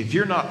to me, if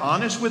you're not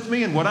honest with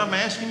me and what I'm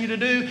asking you to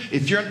do,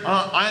 if you're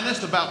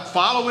honest about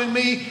following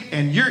me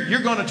and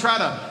you're going to try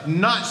to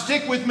not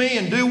stick with me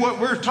and do what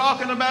we're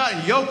talking about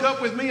and yoke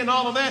up with me and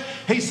all of that,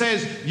 he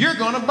says you're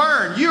going to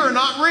burn. You are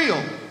not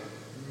real.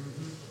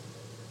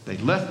 They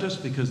left us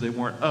because they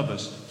weren't of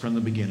us from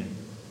the beginning.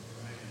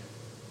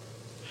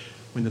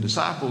 When the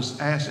disciples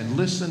asked, and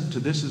listen to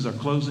this is our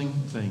closing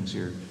things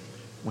here.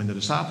 When the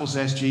disciples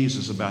asked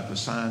Jesus about the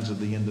signs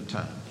of the end of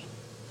times,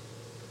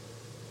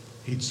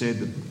 he'd said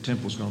the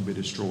temple's going to be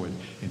destroyed.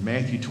 In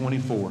Matthew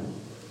 24,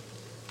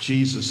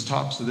 Jesus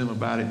talks to them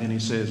about it, and then he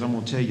says, I'm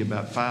going to tell you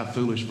about 5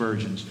 foolish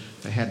virgins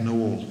that had no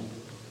oil.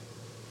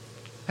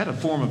 Had a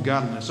form of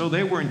godliness. So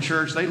they were in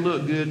church, they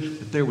looked good,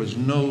 but there was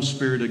no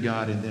Spirit of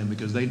God in them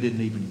because they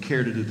didn't even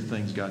care to do the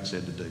things God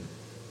said to do.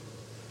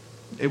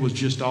 It was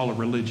just all a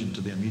religion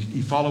to them.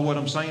 You follow what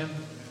I'm saying?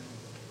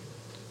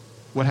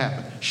 What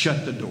happened?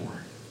 Shut the door.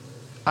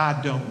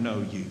 I don't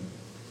know you.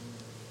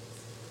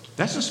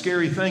 That's a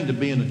scary thing, to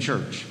be in a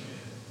church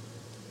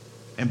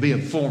and be a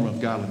form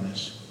of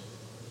godliness,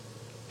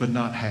 but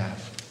not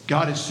have.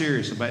 God is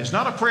serious about it. It's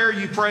not a prayer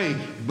you pray,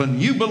 but when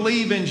you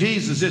believe in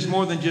Jesus, it's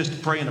more than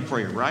just praying a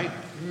prayer, right?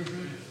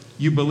 Mm-hmm.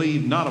 You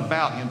believe not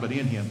about him, but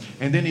in him.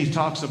 And then he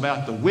talks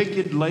about the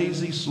wicked,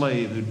 lazy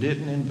slave who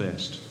didn't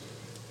invest.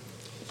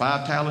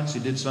 5 talents, he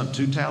did something.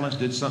 2 talents,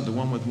 did something. The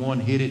one with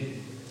 1 hid it.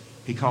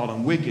 He called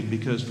him wicked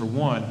because, for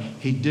one,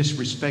 he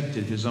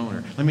disrespected his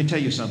owner. Let me tell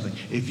you something.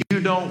 If you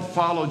don't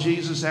follow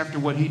Jesus after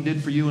what he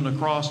did for you on the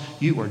cross,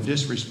 you are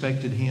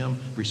disrespecting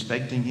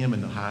him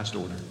in the highest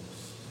order.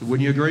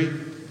 Wouldn't you agree?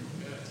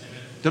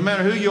 Doesn't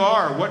matter who you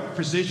are or what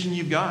position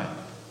you've got.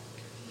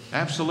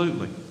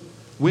 Absolutely.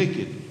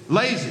 Wicked.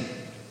 Lazy.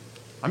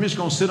 I'm just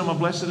going to sit on my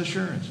blessed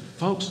assurance.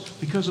 Folks,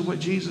 because of what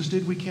Jesus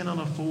did, we cannot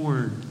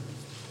afford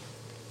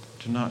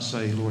to not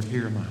say, Lord,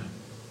 here am I.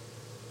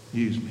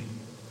 Use me.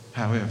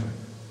 However,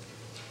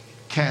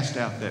 cast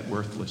out that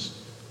worthless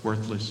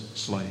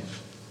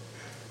slave.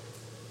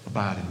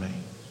 Abide in me.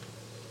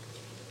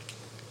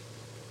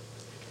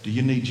 Do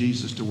you need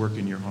Jesus to work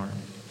in your heart?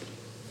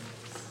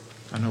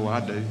 I know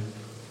I do.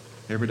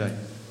 Every day.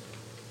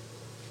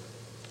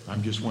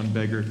 I'm just one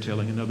beggar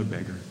telling another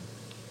beggar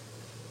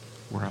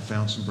where I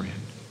found some bread.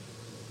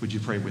 Would you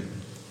pray with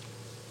me?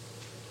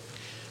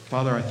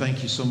 Father, I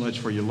thank you so much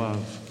for your love.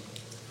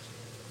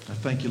 I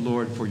thank you,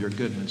 Lord, for your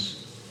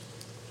goodness.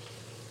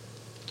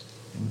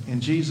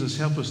 And Jesus,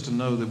 help us to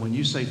know that when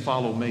you say,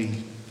 follow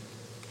me,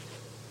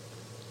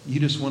 you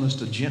just want us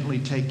to gently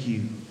take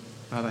you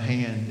by the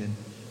hand, and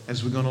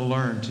as we're going to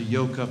learn to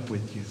yoke up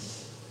with you,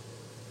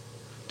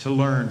 to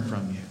learn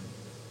from you,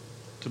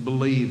 to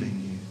believe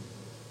in you,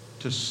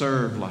 to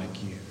serve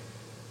like you.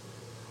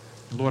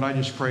 Lord, I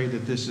just pray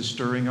that this is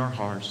stirring our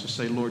hearts to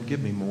say, Lord,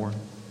 give me more.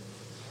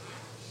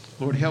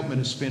 Lord, help me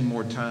to spend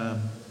more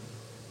time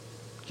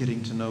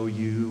getting to know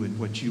you and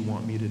what you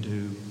want me to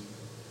do,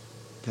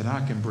 that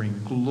I can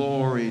bring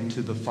glory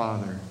to the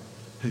Father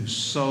who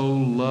so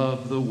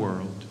loved the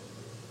world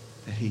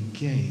that he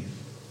gave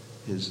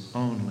his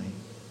only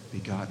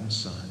begotten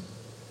Son,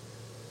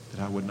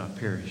 that I would not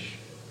perish,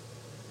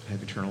 but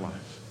have eternal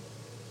life.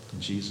 In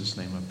Jesus'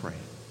 name I pray.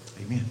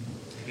 Amen.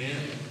 Amen.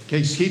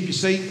 Okay, just keep your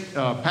seat.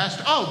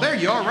 Pastor, oh, there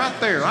you are right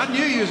there. I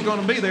knew you was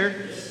going to be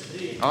there.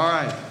 All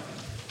right.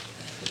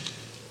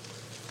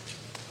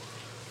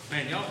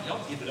 Man,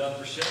 y'all give it up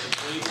for Shelby,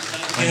 please.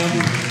 Being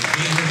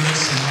with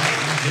us tonight,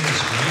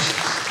 goodness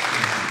gracious.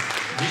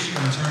 These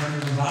are return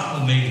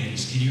revival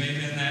meetings. Can you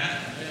amen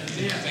that?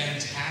 Yeah.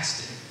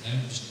 Fantastic.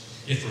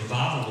 If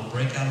revival will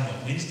break out on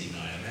a Wednesday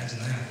night, imagine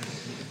that.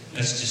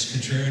 That's just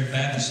contrary to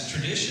Baptist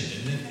tradition,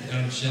 isn't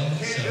it, Shelby?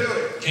 Can't do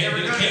it. Can't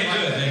do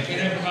it, man.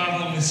 Can't have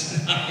revival on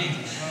this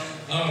night.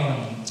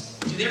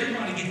 Did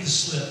everybody get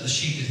the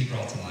sheet that he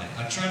brought tonight?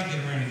 I tried to get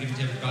around and give it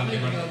to everybody.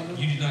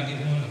 You did not get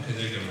one? Okay,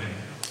 there you go, man.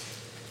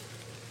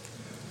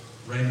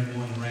 Raymond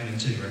 1 and Raymond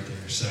 2 right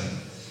there. So,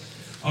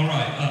 all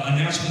right,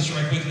 announcements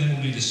right quick, and then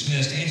we'll be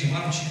dismissed. Angie,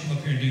 why don't you come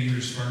up here and do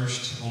yours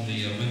first on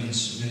the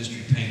Women's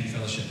Ministry Painting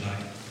Fellowship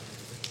night?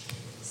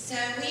 So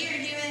we are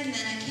doing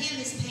the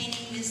canvas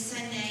painting this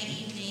Sunday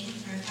evening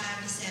from 5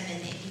 to 7.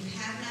 If you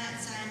have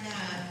not signed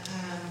up,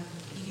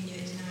 you can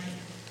do it tonight.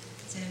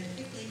 So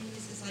quickly,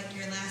 this is like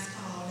your last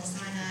call to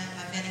sign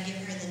up. I've got to give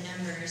her the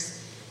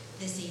numbers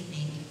this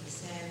evening.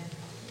 So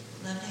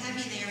love to have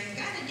you there. We've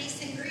got a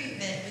decent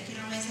group, but we can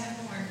always have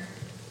more.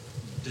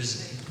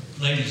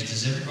 Ladies,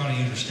 does everybody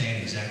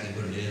understand exactly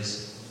what it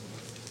is?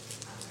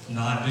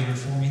 Nod bigger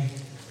for me?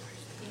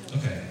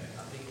 Okay.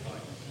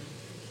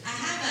 I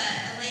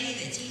have a lady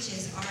that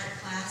teaches art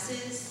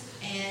classes,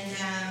 and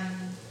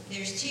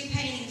there's 2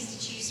 paintings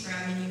to choose from,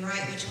 and you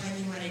write which one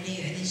you want to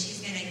do, and then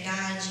she's going to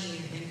guide you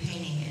in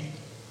painting it.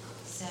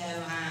 So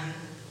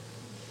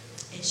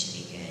it should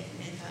be good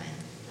and fun.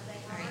 Are they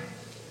hard? Right.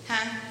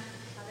 Huh?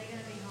 Are they going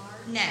to be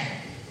hard? No.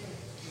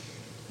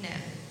 No.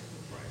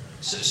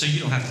 So you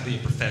don't have to be a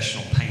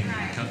professional painter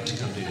Right. to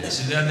come do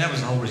this. That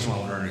was the whole reason why I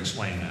wanted to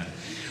explain that.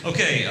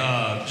 Okay,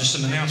 just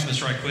some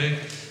announcements right quick.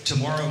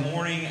 Tomorrow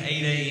morning,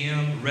 8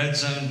 a.m., Red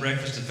Zone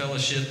Breakfast and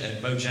Fellowship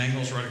at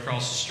Bojangles right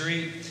across the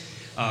street.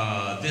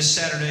 This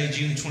Saturday,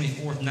 June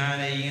 24th, 9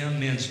 a.m.,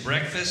 Men's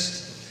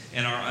Breakfast.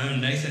 And our own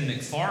Nathan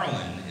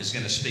McFarland is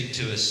going to speak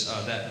to us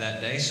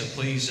that day. So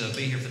please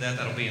be here for that.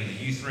 That'll be in the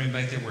youth room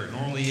back there where it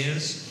normally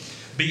is.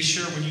 Be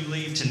sure when you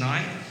leave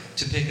tonight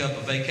to pick up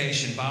a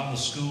Vacation Bible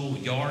School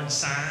yard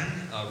sign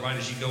right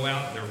as you go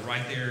out. They're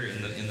right there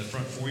in the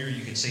front foyer.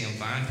 You can see them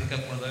fine. Pick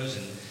up one of those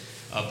and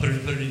put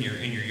it in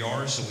your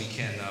yard so we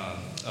can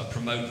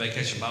promote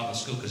Vacation Bible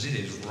School, because it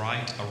is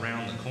right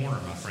around the corner,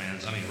 my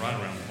friends. I mean, right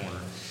around the corner.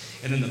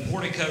 And then the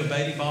Portico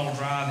Baby Bottle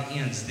Drive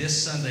ends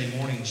this Sunday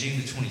morning, June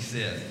the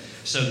 25th.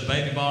 So the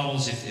baby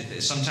bottles,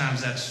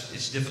 sometimes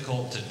it's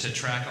difficult to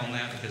track on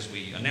that because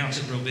we announce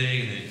it real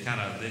big, and it kind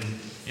of then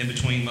in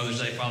between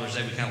Mother's Day, Father's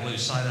Day, we kind of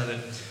lose sight of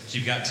it. So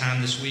you've got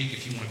time this week.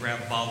 If you want to grab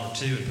a bottle or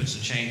 2 and put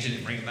some change in it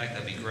and bring it back,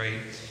 that'd be great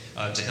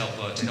to help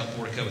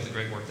Portico with the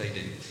great work they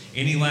do.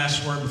 Any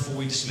last word before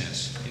we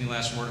dismiss? Any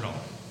last word at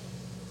all?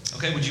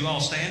 Okay, would you all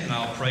stand and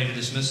I'll pray to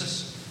dismiss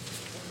us?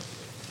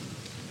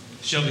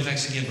 Shelby,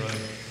 thanks again, brother.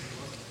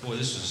 Boy,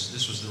 this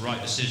was the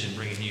right decision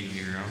bringing you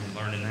here. I'm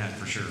learning that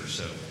for sure.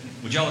 So,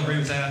 would y'all agree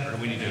with that, or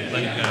do we need to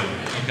let it go?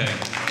 Okay.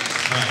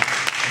 All right.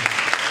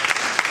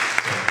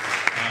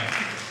 All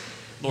right.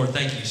 Lord,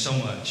 thank you so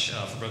much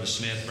for Brother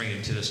Smith bringing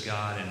him to us,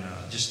 God, and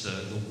just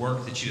the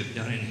work that you have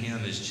done in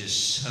him is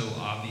just so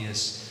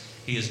obvious.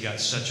 He has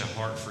got such a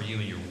heart for you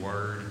and your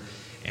word,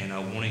 and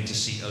wanting to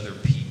see other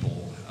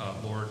people,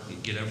 Lord,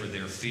 get over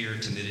their fear,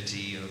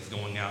 timidity of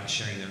going out and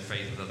sharing their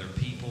faith with other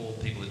people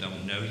that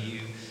don't know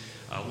you.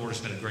 Lord,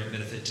 it's been a great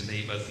benefit to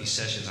me, both these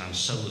sessions. I'm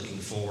so looking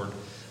forward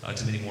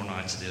to many more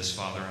nights of this,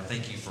 Father. I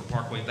thank you for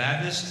Parkway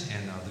Baptist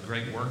and the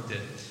great work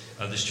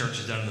that this church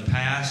has done in the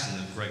past and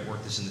the great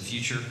work that's in the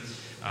future.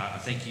 I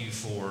thank you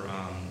for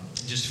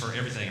just for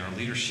everything, our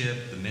leadership,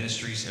 the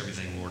ministries,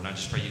 everything, Lord. And I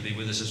just pray you be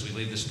with us as we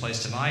leave this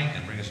place tonight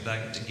and bring us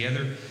back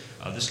together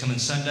this coming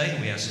Sunday. And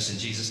we ask this in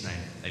Jesus'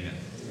 name. Amen.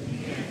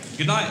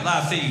 Good night,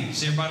 live feed.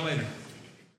 See everybody later.